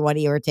make everyone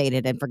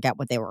irritated and forget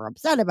what they were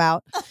upset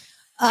about,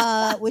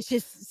 which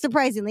is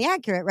surprisingly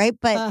accurate, right?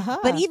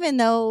 But even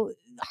though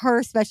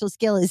her special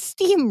skill is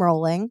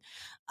steamrolling,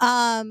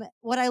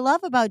 what I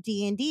love about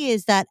D&D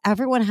is that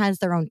everyone has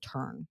their own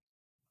turn.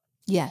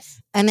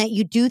 Yes. And that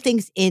you do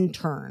things in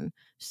turn.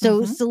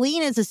 So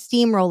Celine is a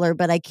steamroller,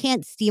 but I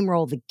can't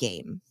steamroll the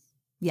game.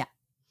 Yeah.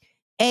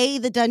 A,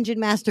 the dungeon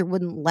master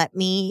wouldn't let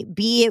me.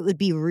 B, it would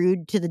be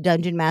rude to the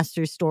dungeon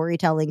master's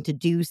storytelling to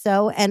do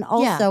so. And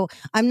also,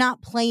 I'm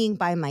not playing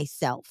by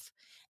myself.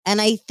 And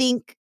I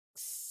think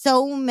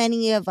so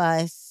many of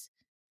us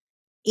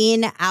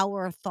in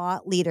our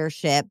thought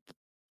leadership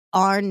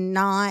are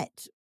not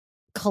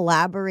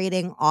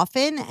collaborating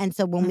often. And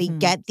so when we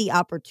get the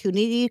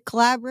opportunity to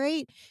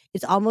collaborate,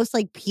 it's almost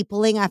like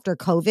peopling after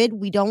COVID.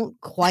 We don't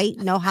quite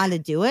know how to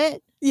do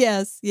it.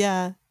 Yes.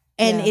 Yeah.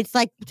 And it's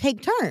like,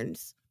 take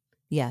turns.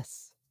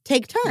 Yes.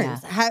 Take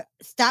turns.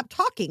 Stop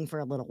talking for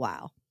a little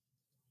while.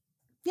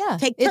 Yeah.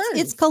 Take turns.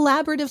 It's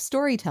collaborative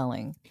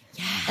storytelling.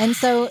 Yes. And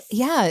so,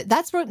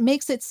 that's what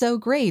makes it so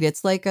great.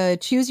 It's like a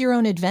choose your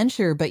own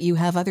adventure, but you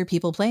have other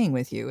people playing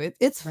with you.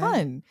 It's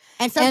fun.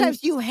 And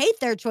sometimes you hate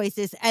their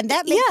choices, and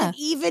that makes it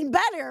even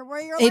better,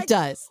 where you're like, it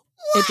does.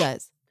 What? It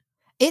does.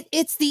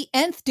 It's the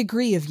nth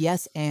degree of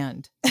yes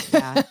and.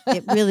 Yeah,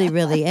 it really,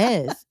 really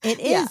is. It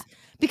is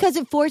because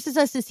it forces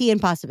us to see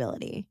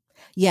impossibility.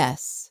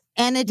 Yes.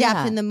 And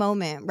adapt in the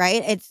moment,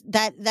 right? It's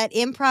that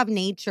improv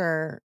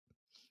nature.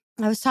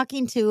 I was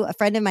talking to a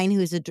friend of mine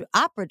who's an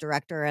opera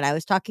director, and I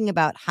was talking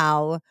about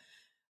how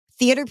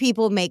theater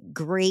people make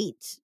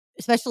great,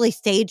 especially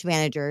stage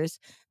managers,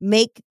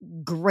 make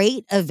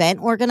great event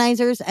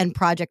organizers and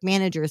project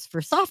managers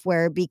for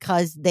software,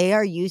 because they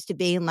are used to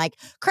being like,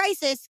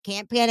 crisis,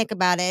 can't panic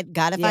about it,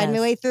 got to find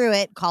my way through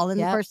it, call in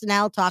the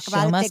personnel, talk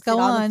about it, fix it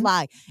on the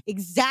fly.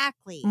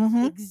 Exactly.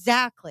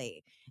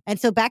 Exactly. And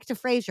so back to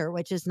Frasier,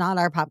 which is not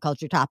our pop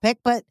culture topic,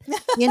 but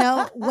you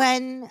know,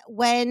 when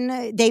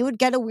they would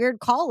get a weird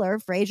caller,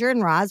 Frasier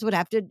and Roz would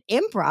have to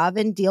improv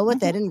and deal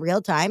with it in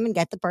real time and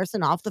get the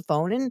person off the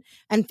phone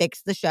and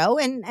fix the show.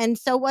 And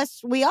so was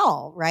we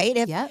all, right?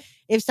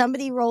 If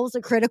somebody rolls a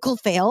critical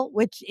fail,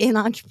 which in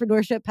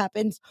entrepreneurship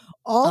happens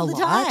all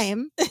the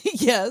time.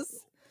 Yes.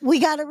 We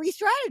got to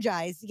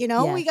re-strategize, you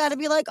know, we got to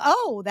be like,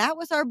 oh, that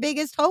was our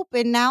biggest hope.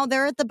 And now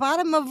they're at the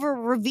bottom of a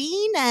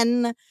ravine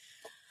and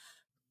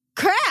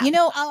crap. You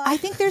know, I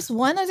think there's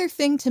one other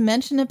thing to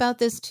mention about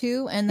this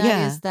too, and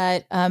that is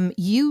that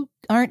you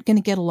aren't going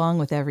to get along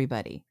with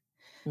everybody.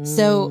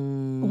 So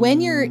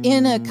when you're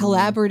in a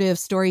collaborative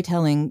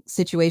storytelling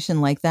situation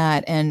like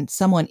that, and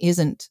someone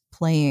isn't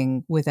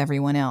playing with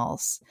everyone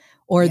else,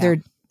 or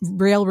they're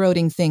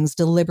railroading things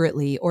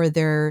deliberately, or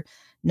they're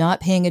not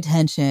paying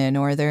attention,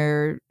 or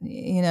they're,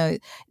 you know,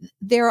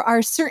 there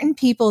are certain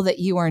people that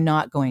you are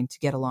not going to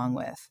get along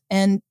with,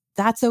 and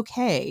that's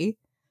okay.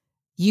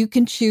 You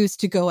can choose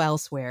to go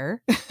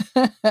elsewhere.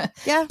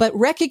 But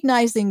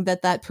recognizing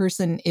that that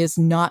person is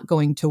not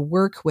going to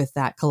work with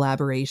that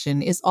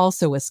collaboration is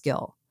also a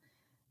skill.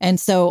 And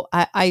so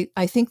I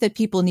think that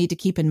people need to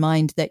keep in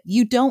mind that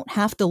you don't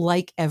have to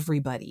like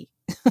everybody.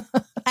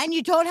 And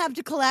you don't have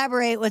to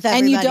collaborate with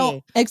everybody.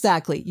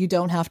 You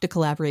don't have to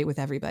collaborate with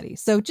everybody.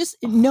 So just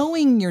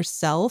knowing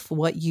yourself,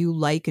 what you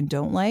like and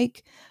don't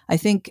like, I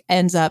think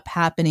ends up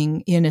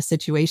happening in a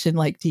situation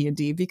like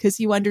D&D, because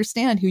you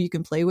understand who you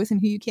can play with and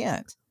who you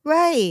can't.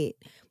 Right.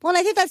 Well, and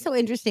I think that's so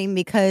interesting,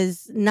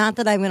 because not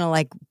that I'm going to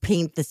like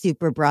paint the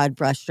super broad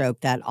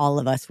brushstroke that all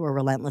of us were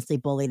relentlessly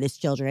bullied as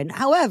children.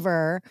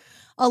 However,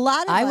 a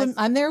lot of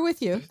I'm there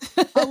with you.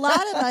 A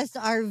lot of us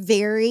are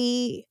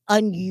very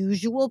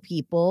unusual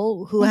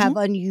people who have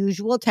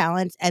unusual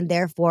talents and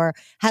therefore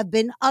have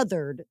been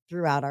othered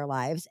throughout our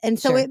lives. And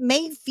so it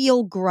may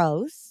feel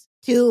gross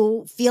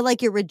to feel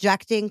like you're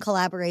rejecting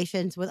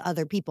collaborations with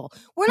other people.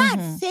 We're not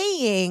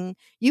saying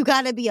you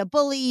got to be a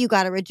bully, you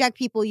got to reject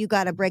people, you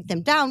got to break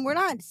them down. We're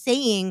not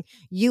saying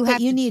you have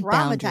to need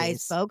traumatize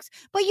boundaries. folks,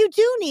 but you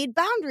do need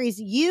boundaries.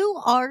 You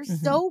are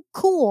so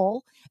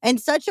cool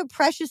and such a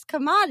precious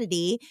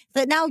commodity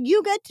that now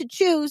you get to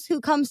choose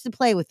who comes to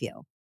play with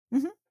you.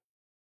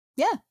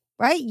 Yeah.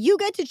 Right? You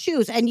get to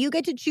choose, and you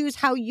get to choose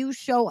how you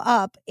show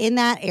up in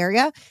that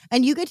area,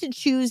 and you get to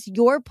choose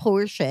your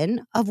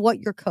portion of what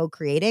you're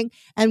co-creating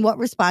and what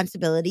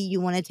responsibility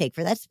you want to take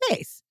for that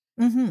space.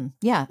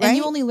 Yeah. Right? And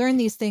you only learn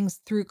these things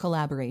through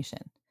collaboration.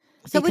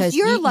 So it's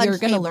your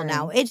lunch table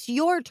now. It's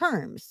your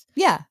terms.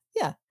 Yeah.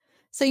 Yeah.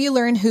 So you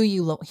learn who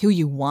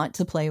you want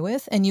to play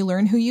with, and you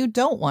learn who you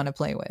don't want to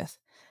play with.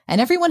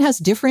 And everyone has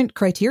different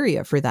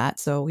criteria for that.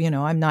 So, you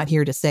know, I'm not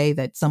here to say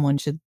that someone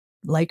should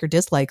like or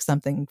dislike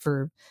something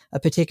for a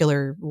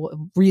particular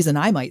reason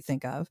I might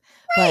think of.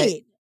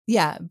 Right.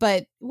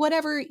 But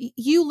whatever,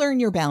 you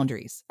learn your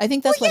boundaries. I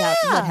think that's what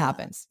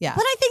happens. Yeah.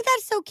 But I think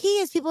that's so key,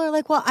 is people are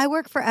like, well, I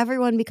work for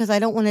everyone because I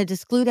don't want to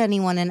exclude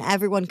anyone, and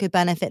everyone could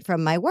benefit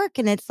from my work.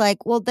 And it's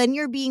like, well, then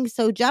you're being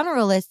so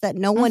generalist that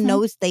no one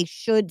knows they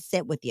should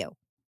sit with you.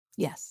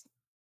 Yes.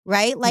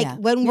 Right? Like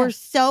when we're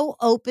so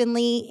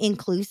openly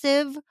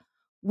inclusive,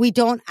 we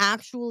don't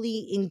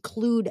actually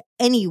include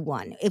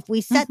anyone. If we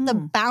set the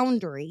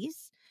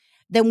boundaries,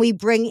 then we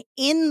bring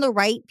in the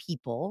right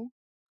people.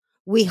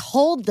 We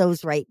hold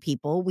those right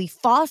people. We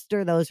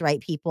foster those right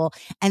people.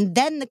 And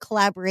then the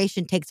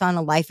collaboration takes on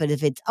a life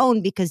of its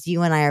own, because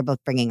you and I are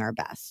both bringing our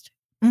best.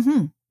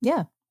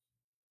 Yeah.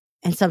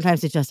 And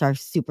sometimes it's just our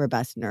super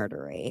best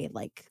nerdery.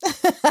 Like,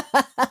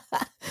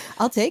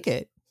 I'll take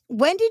it.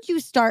 When did you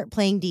start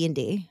playing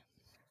D&D?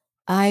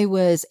 I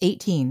was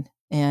 18,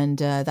 and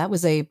that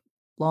was a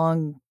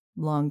long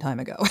time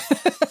ago.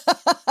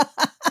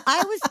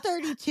 I was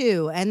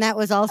 32, and that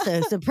was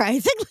also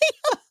surprisingly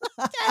a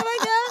long time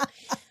ago.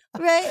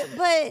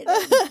 Right.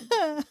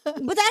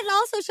 But that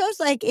also shows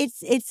like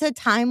it's a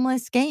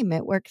timeless game.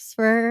 It works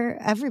for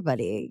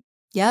everybody.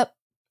 Yep.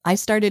 I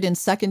started in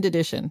second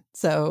edition.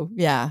 So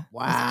yeah.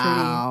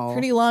 Wow. It's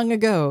pretty long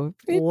ago.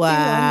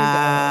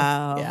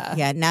 Wow. Yeah.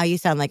 Yeah. Now you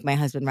sound like my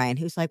husband, Ryan,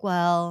 who's like,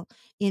 well,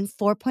 in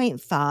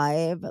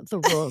 4.5, the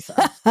rules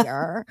are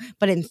here,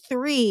 but in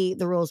 3,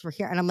 the rules were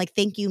here. And I'm like,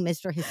 thank you,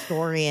 Mr.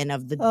 Historian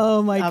of the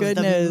Oh my of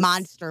goodness. the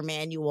monster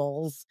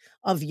manuals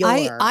of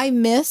yore. I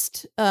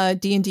missed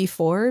D&D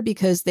 4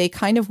 because they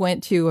kind of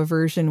went to a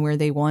version where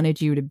they wanted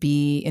you to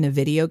be in a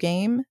video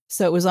game.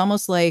 So it was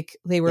almost like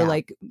they were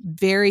like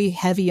very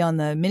heavy on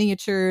the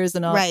miniatures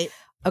and all. Right.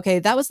 Okay,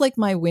 that was like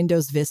my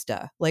Windows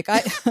Vista. Like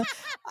I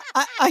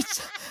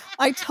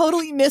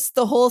totally missed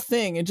the whole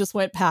thing and just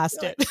went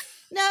past it.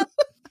 Nope.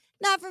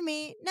 Not for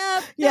me.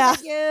 Nope. Yeah.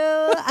 Thank you.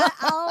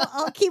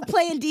 I'll keep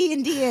playing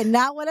D&D and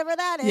not whatever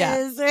that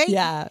is. Right.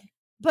 Yeah.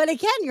 But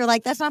again, you're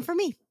like, that's not for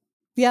me.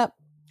 Yep.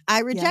 I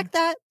reject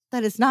that.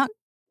 That is not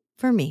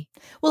for me.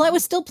 Well, I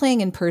was still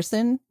playing in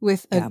person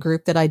with a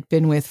group that I'd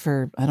been with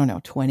for, I don't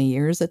know, 20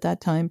 years at that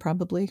time,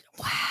 probably.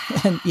 Wow.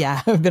 And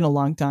yeah, it's been a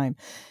long time.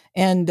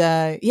 And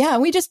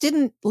we just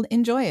didn't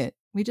enjoy it.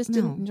 We just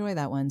didn't enjoy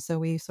that one. So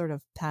we sort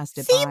of passed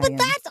it by. See, but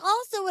that's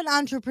also an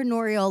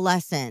entrepreneurial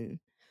lesson.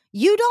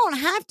 You don't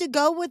have to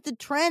go with the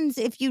trends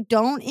if you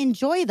don't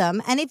enjoy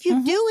them. And if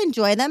you do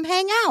enjoy them,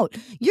 hang out.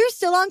 You're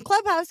still on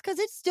Clubhouse because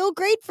it's still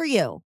great for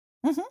you.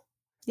 Mm-hmm.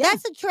 Yeah.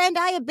 That's a trend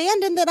I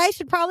abandoned that I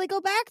should probably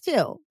go back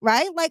to,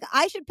 right? Like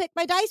I should pick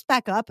my dice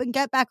back up and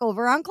get back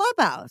over on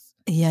Clubhouse.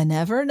 You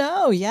never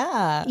know.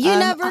 Yeah. You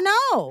never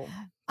know.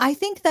 I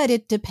think that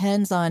it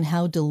depends on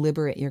how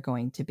deliberate you're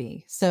going to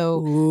be.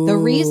 So the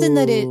reason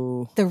that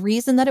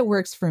it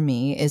works for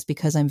me is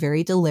because I'm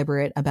very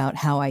deliberate about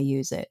how I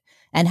use it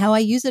and how I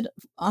use it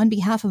on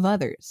behalf of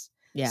others.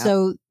 Yeah.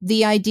 So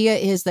the idea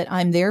is that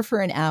I'm there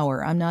for an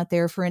hour. I'm not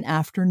there for an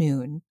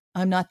afternoon.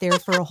 I'm not there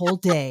for a whole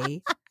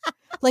day.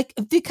 Like,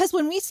 because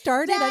when we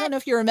started, I don't know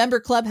if you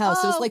remember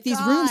Clubhouse, it was like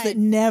these rooms that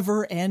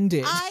never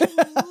ended.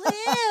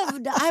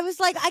 I was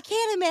like, I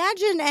can't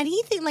imagine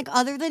anything like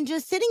other than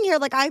just sitting here.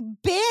 Like I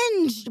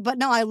binged, but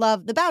no, I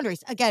love the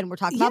boundaries. Again, we're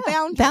talking about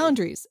boundaries.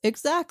 Boundaries.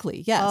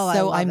 Exactly. Yes. Oh,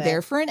 so I'm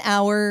there for an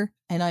hour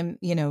and I'm,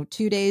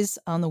 2 days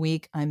on the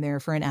week, I'm there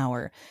for an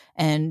hour.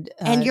 And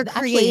you're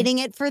creating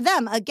it for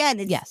them. Again,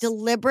 it's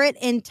deliberate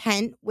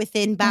intent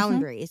within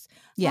boundaries.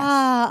 Yes.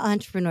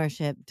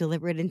 Entrepreneurship,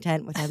 deliberate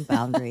intent within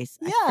boundaries.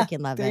 I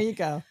freaking love it. There you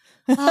go.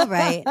 All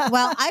right.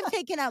 Well, I've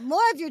taken up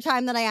more of your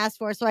time than I asked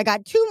for, so I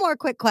got 2 more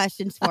quick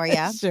questions for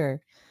you. Sure.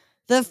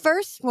 The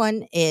first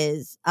one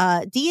is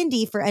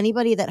D&D for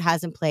anybody that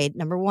hasn't played.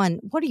 Number 1,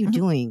 what are you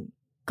doing?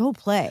 Go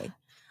play.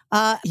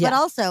 But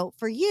also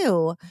for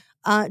you,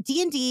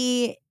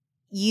 D&D,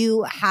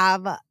 you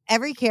have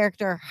every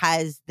character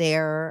has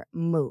their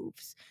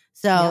moves.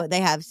 So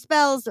they have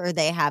spells or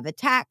they have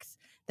attacks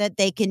that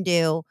they can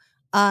do.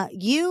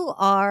 You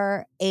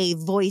are a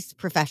voice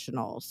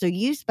professional. So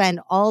you spend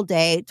all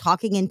day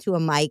talking into a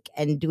mic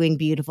and doing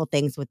beautiful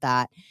things with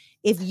that.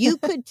 If you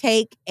could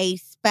take a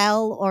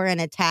spell or an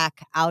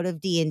attack out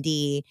of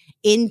D&D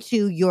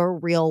into your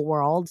real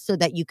world so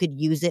that you could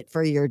use it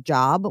for your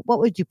job, what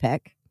would you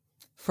pick?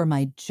 For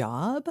my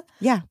job?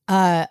 Yeah.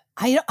 I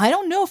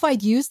don't know if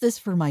I'd use this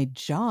for my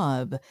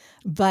job,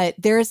 but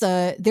there's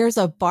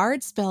a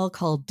bard spell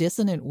called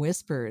Dissonant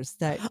Whispers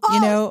that, it's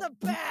the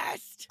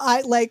best.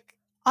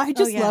 I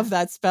just love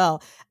that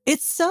spell.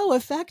 It's so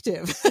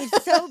effective.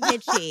 It's so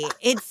bitchy.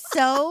 It's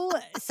so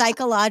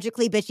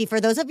psychologically bitchy.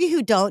 For those of you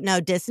who don't know,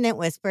 Dissonant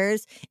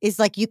Whispers is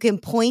like you can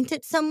point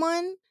at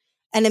someone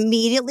and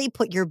immediately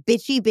put your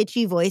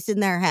bitchy voice in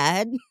their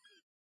head.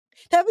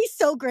 That'd be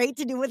so great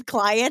to do with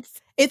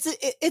clients.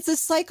 It's a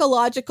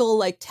psychological,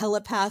 like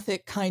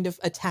telepathic kind of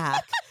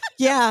attack.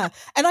 Yeah.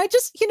 And I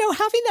just,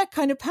 having that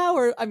kind of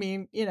power, I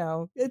mean,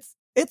 it's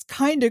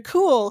kind of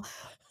cool.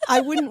 I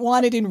wouldn't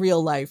want it in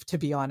real life, to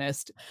be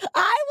honest.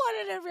 I want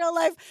it in real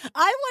life.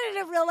 I want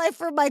it in real life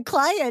for my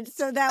clients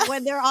so that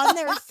when they're on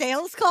their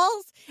sales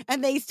calls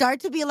and they start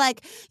to be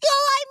like,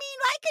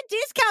 I could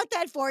discount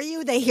that for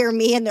you. They hear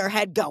me in their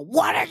head go,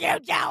 what are you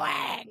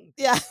doing?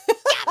 Yeah.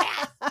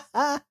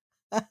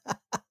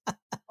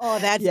 Oh,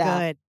 that's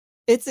good.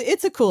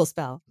 It's a cool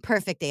spell.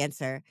 Perfect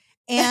answer.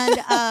 And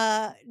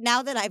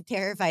now that I've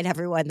terrified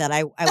everyone that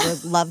I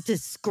would love to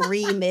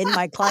scream in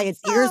my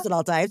clients' ears at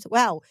all times.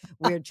 Wow,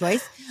 weird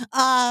choice.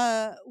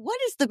 What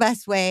is the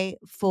best way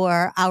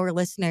for our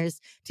listeners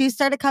to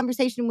start a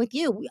conversation with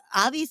you? We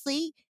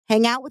obviously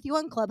hang out with you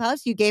on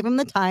Clubhouse. You gave them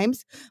the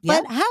times.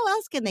 But how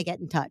else can they get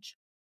in touch?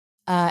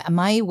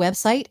 My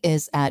website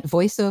is at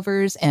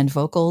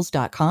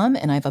voiceoversandvocals.com,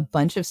 and I have a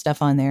bunch of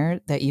stuff on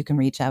there that you can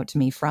reach out to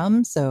me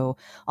from. So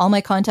all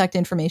my contact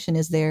information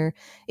is there.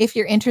 If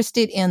you're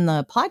interested in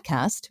the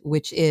podcast,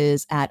 which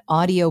is at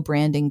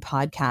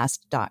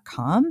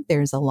audiobrandingpodcast.com,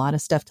 there's a lot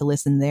of stuff to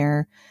listen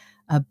there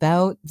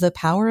about the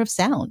power of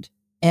sound.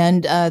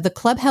 And the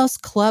Clubhouse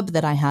club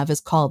that I have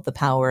is called The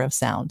Power of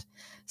Sound.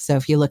 So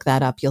if you look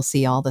that up, you'll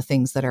see all the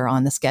things that are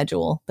on the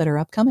schedule that are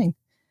upcoming.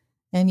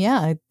 And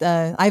yeah,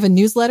 I have a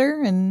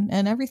newsletter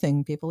and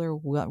everything. People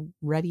are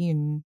ready,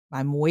 and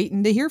I'm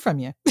waiting to hear from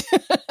you.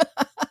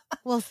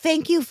 Well,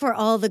 thank you for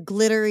all the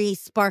glittery,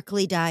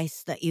 sparkly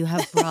dice that you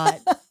have brought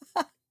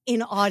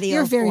in audio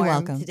You're very form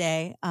welcome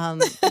today.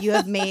 You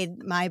have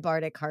made my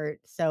bardic heart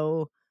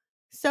so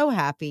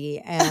happy.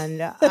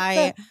 And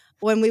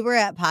when we were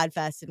at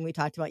Podfest and we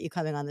talked about you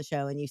coming on the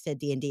show and you said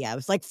D&D, I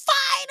was like,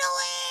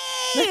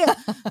 finally!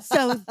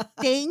 So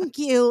thank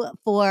you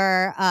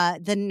for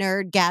the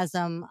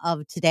nerdgasm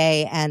of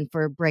today and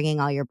for bringing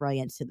all your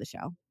brilliance to the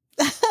show.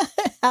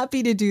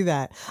 Happy to do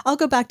that. I'll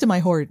go back to my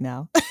hoard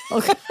now.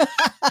 Okay.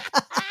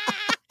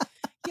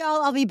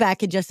 Y'all, I'll be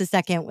back in just a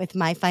second with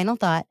my final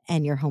thought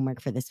and your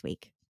homework for this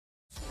week.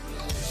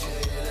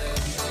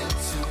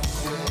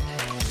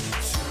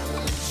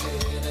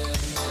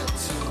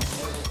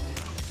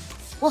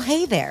 Well,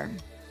 hey there.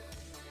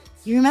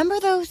 You remember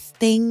those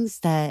things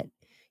that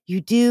you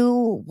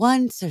do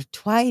once or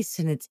twice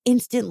and it's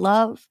instant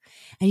love?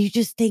 And you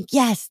just think,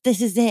 yes,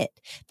 this is it.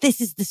 This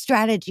is the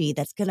strategy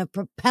that's going to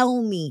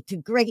propel me to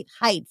great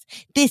heights.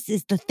 This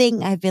is the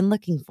thing I've been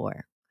looking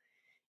for.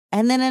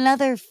 And then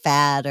another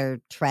fad or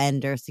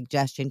trend or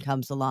suggestion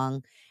comes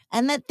along,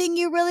 and that thing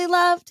you really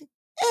loved,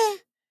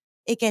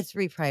 it gets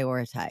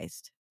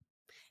reprioritized.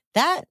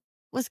 That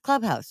was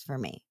Clubhouse for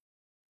me.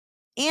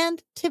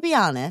 And to be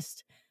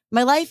honest,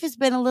 my life has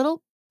been a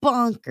little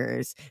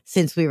bonkers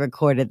since we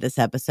recorded this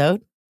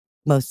episode.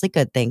 Mostly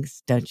good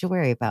things. Don't you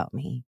worry about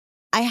me.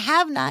 I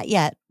have not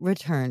yet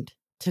returned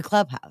to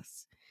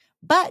Clubhouse,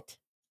 but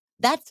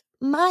that's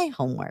my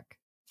homework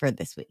for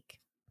this week.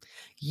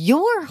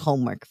 Your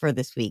homework for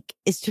this week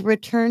is to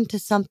return to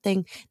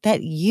something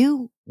that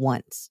you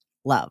once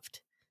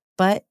loved,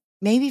 but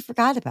maybe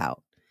forgot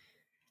about.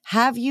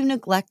 Have you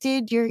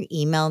neglected your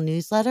email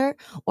newsletter,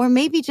 or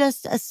maybe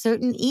just a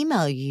certain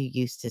email you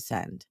used to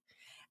send?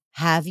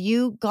 Have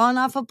you gone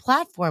off a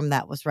platform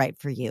that was right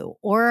for you,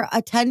 or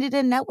attended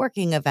a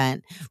networking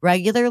event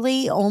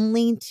regularly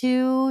only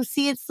to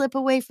see it slip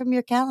away from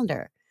your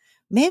calendar?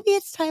 Maybe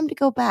it's time to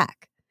go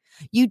back.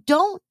 You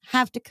don't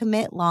have to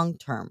commit long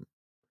term.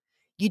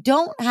 You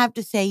don't have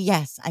to say,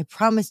 yes, I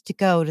promise to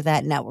go to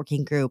that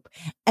networking group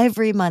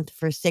every month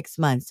for 6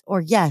 months. Or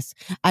yes,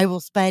 I will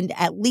spend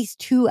at least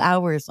 2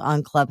 hours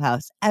on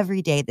Clubhouse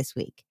every day this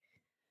week.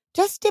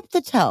 Just dip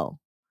the toe,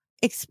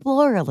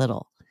 explore a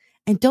little,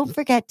 and don't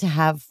forget to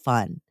have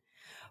fun.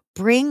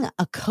 Bring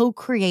a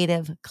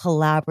co-creative,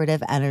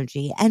 collaborative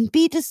energy and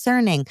be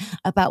discerning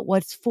about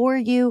what's for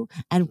you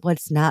and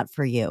what's not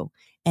for you.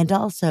 And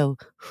also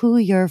who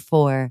you're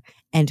for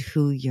and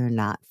who you're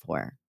not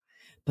for.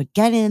 But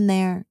get in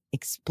there,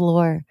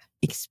 explore,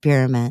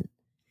 experiment,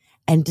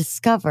 and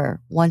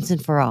discover once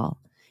and for all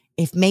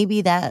if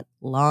maybe that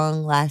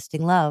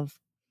long-lasting love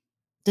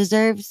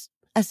deserves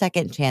a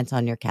second chance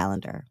on your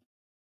calendar.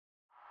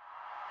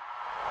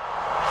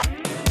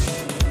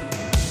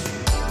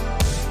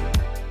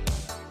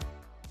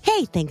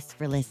 Hey, thanks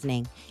for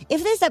listening.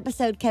 If this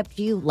episode kept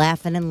you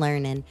laughing and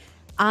learning,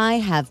 I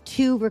have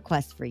 2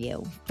 requests for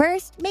you.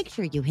 First, make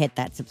sure you hit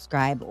that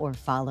subscribe or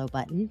follow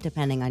button,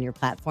 depending on your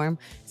platform,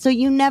 so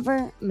you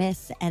never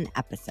miss an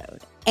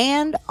episode.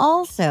 And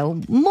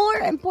also, more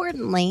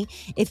importantly,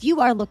 if you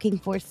are looking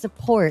for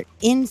support,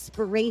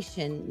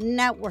 inspiration,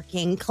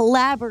 networking,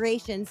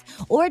 collaborations,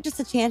 or just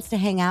a chance to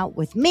hang out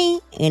with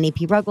me, Annie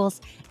P. Ruggles,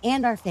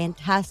 and our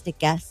fantastic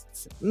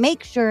guests,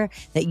 make sure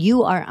that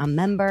you are a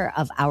member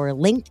of our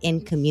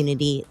LinkedIn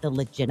community, The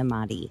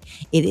Legitimati.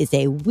 It is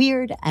a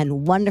weird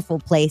and wonderful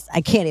place. I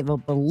can't even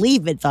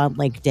believe it's on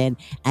LinkedIn,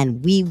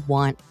 and we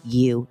want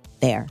you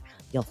there.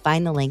 You'll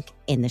find the link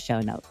in the show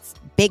notes.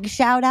 Big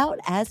shout out,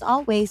 as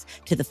always,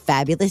 to the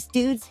fabulous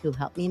dudes who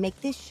helped me make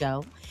this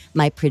show.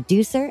 My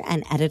producer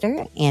and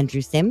editor, Andrew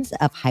Sims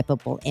of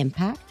Hypable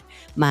Impact.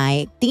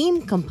 My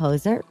theme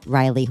composer,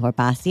 Riley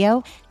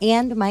Horbasio.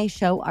 And my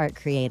show art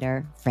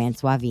creator,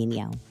 Francois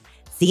Vigneault.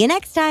 See you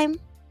next time.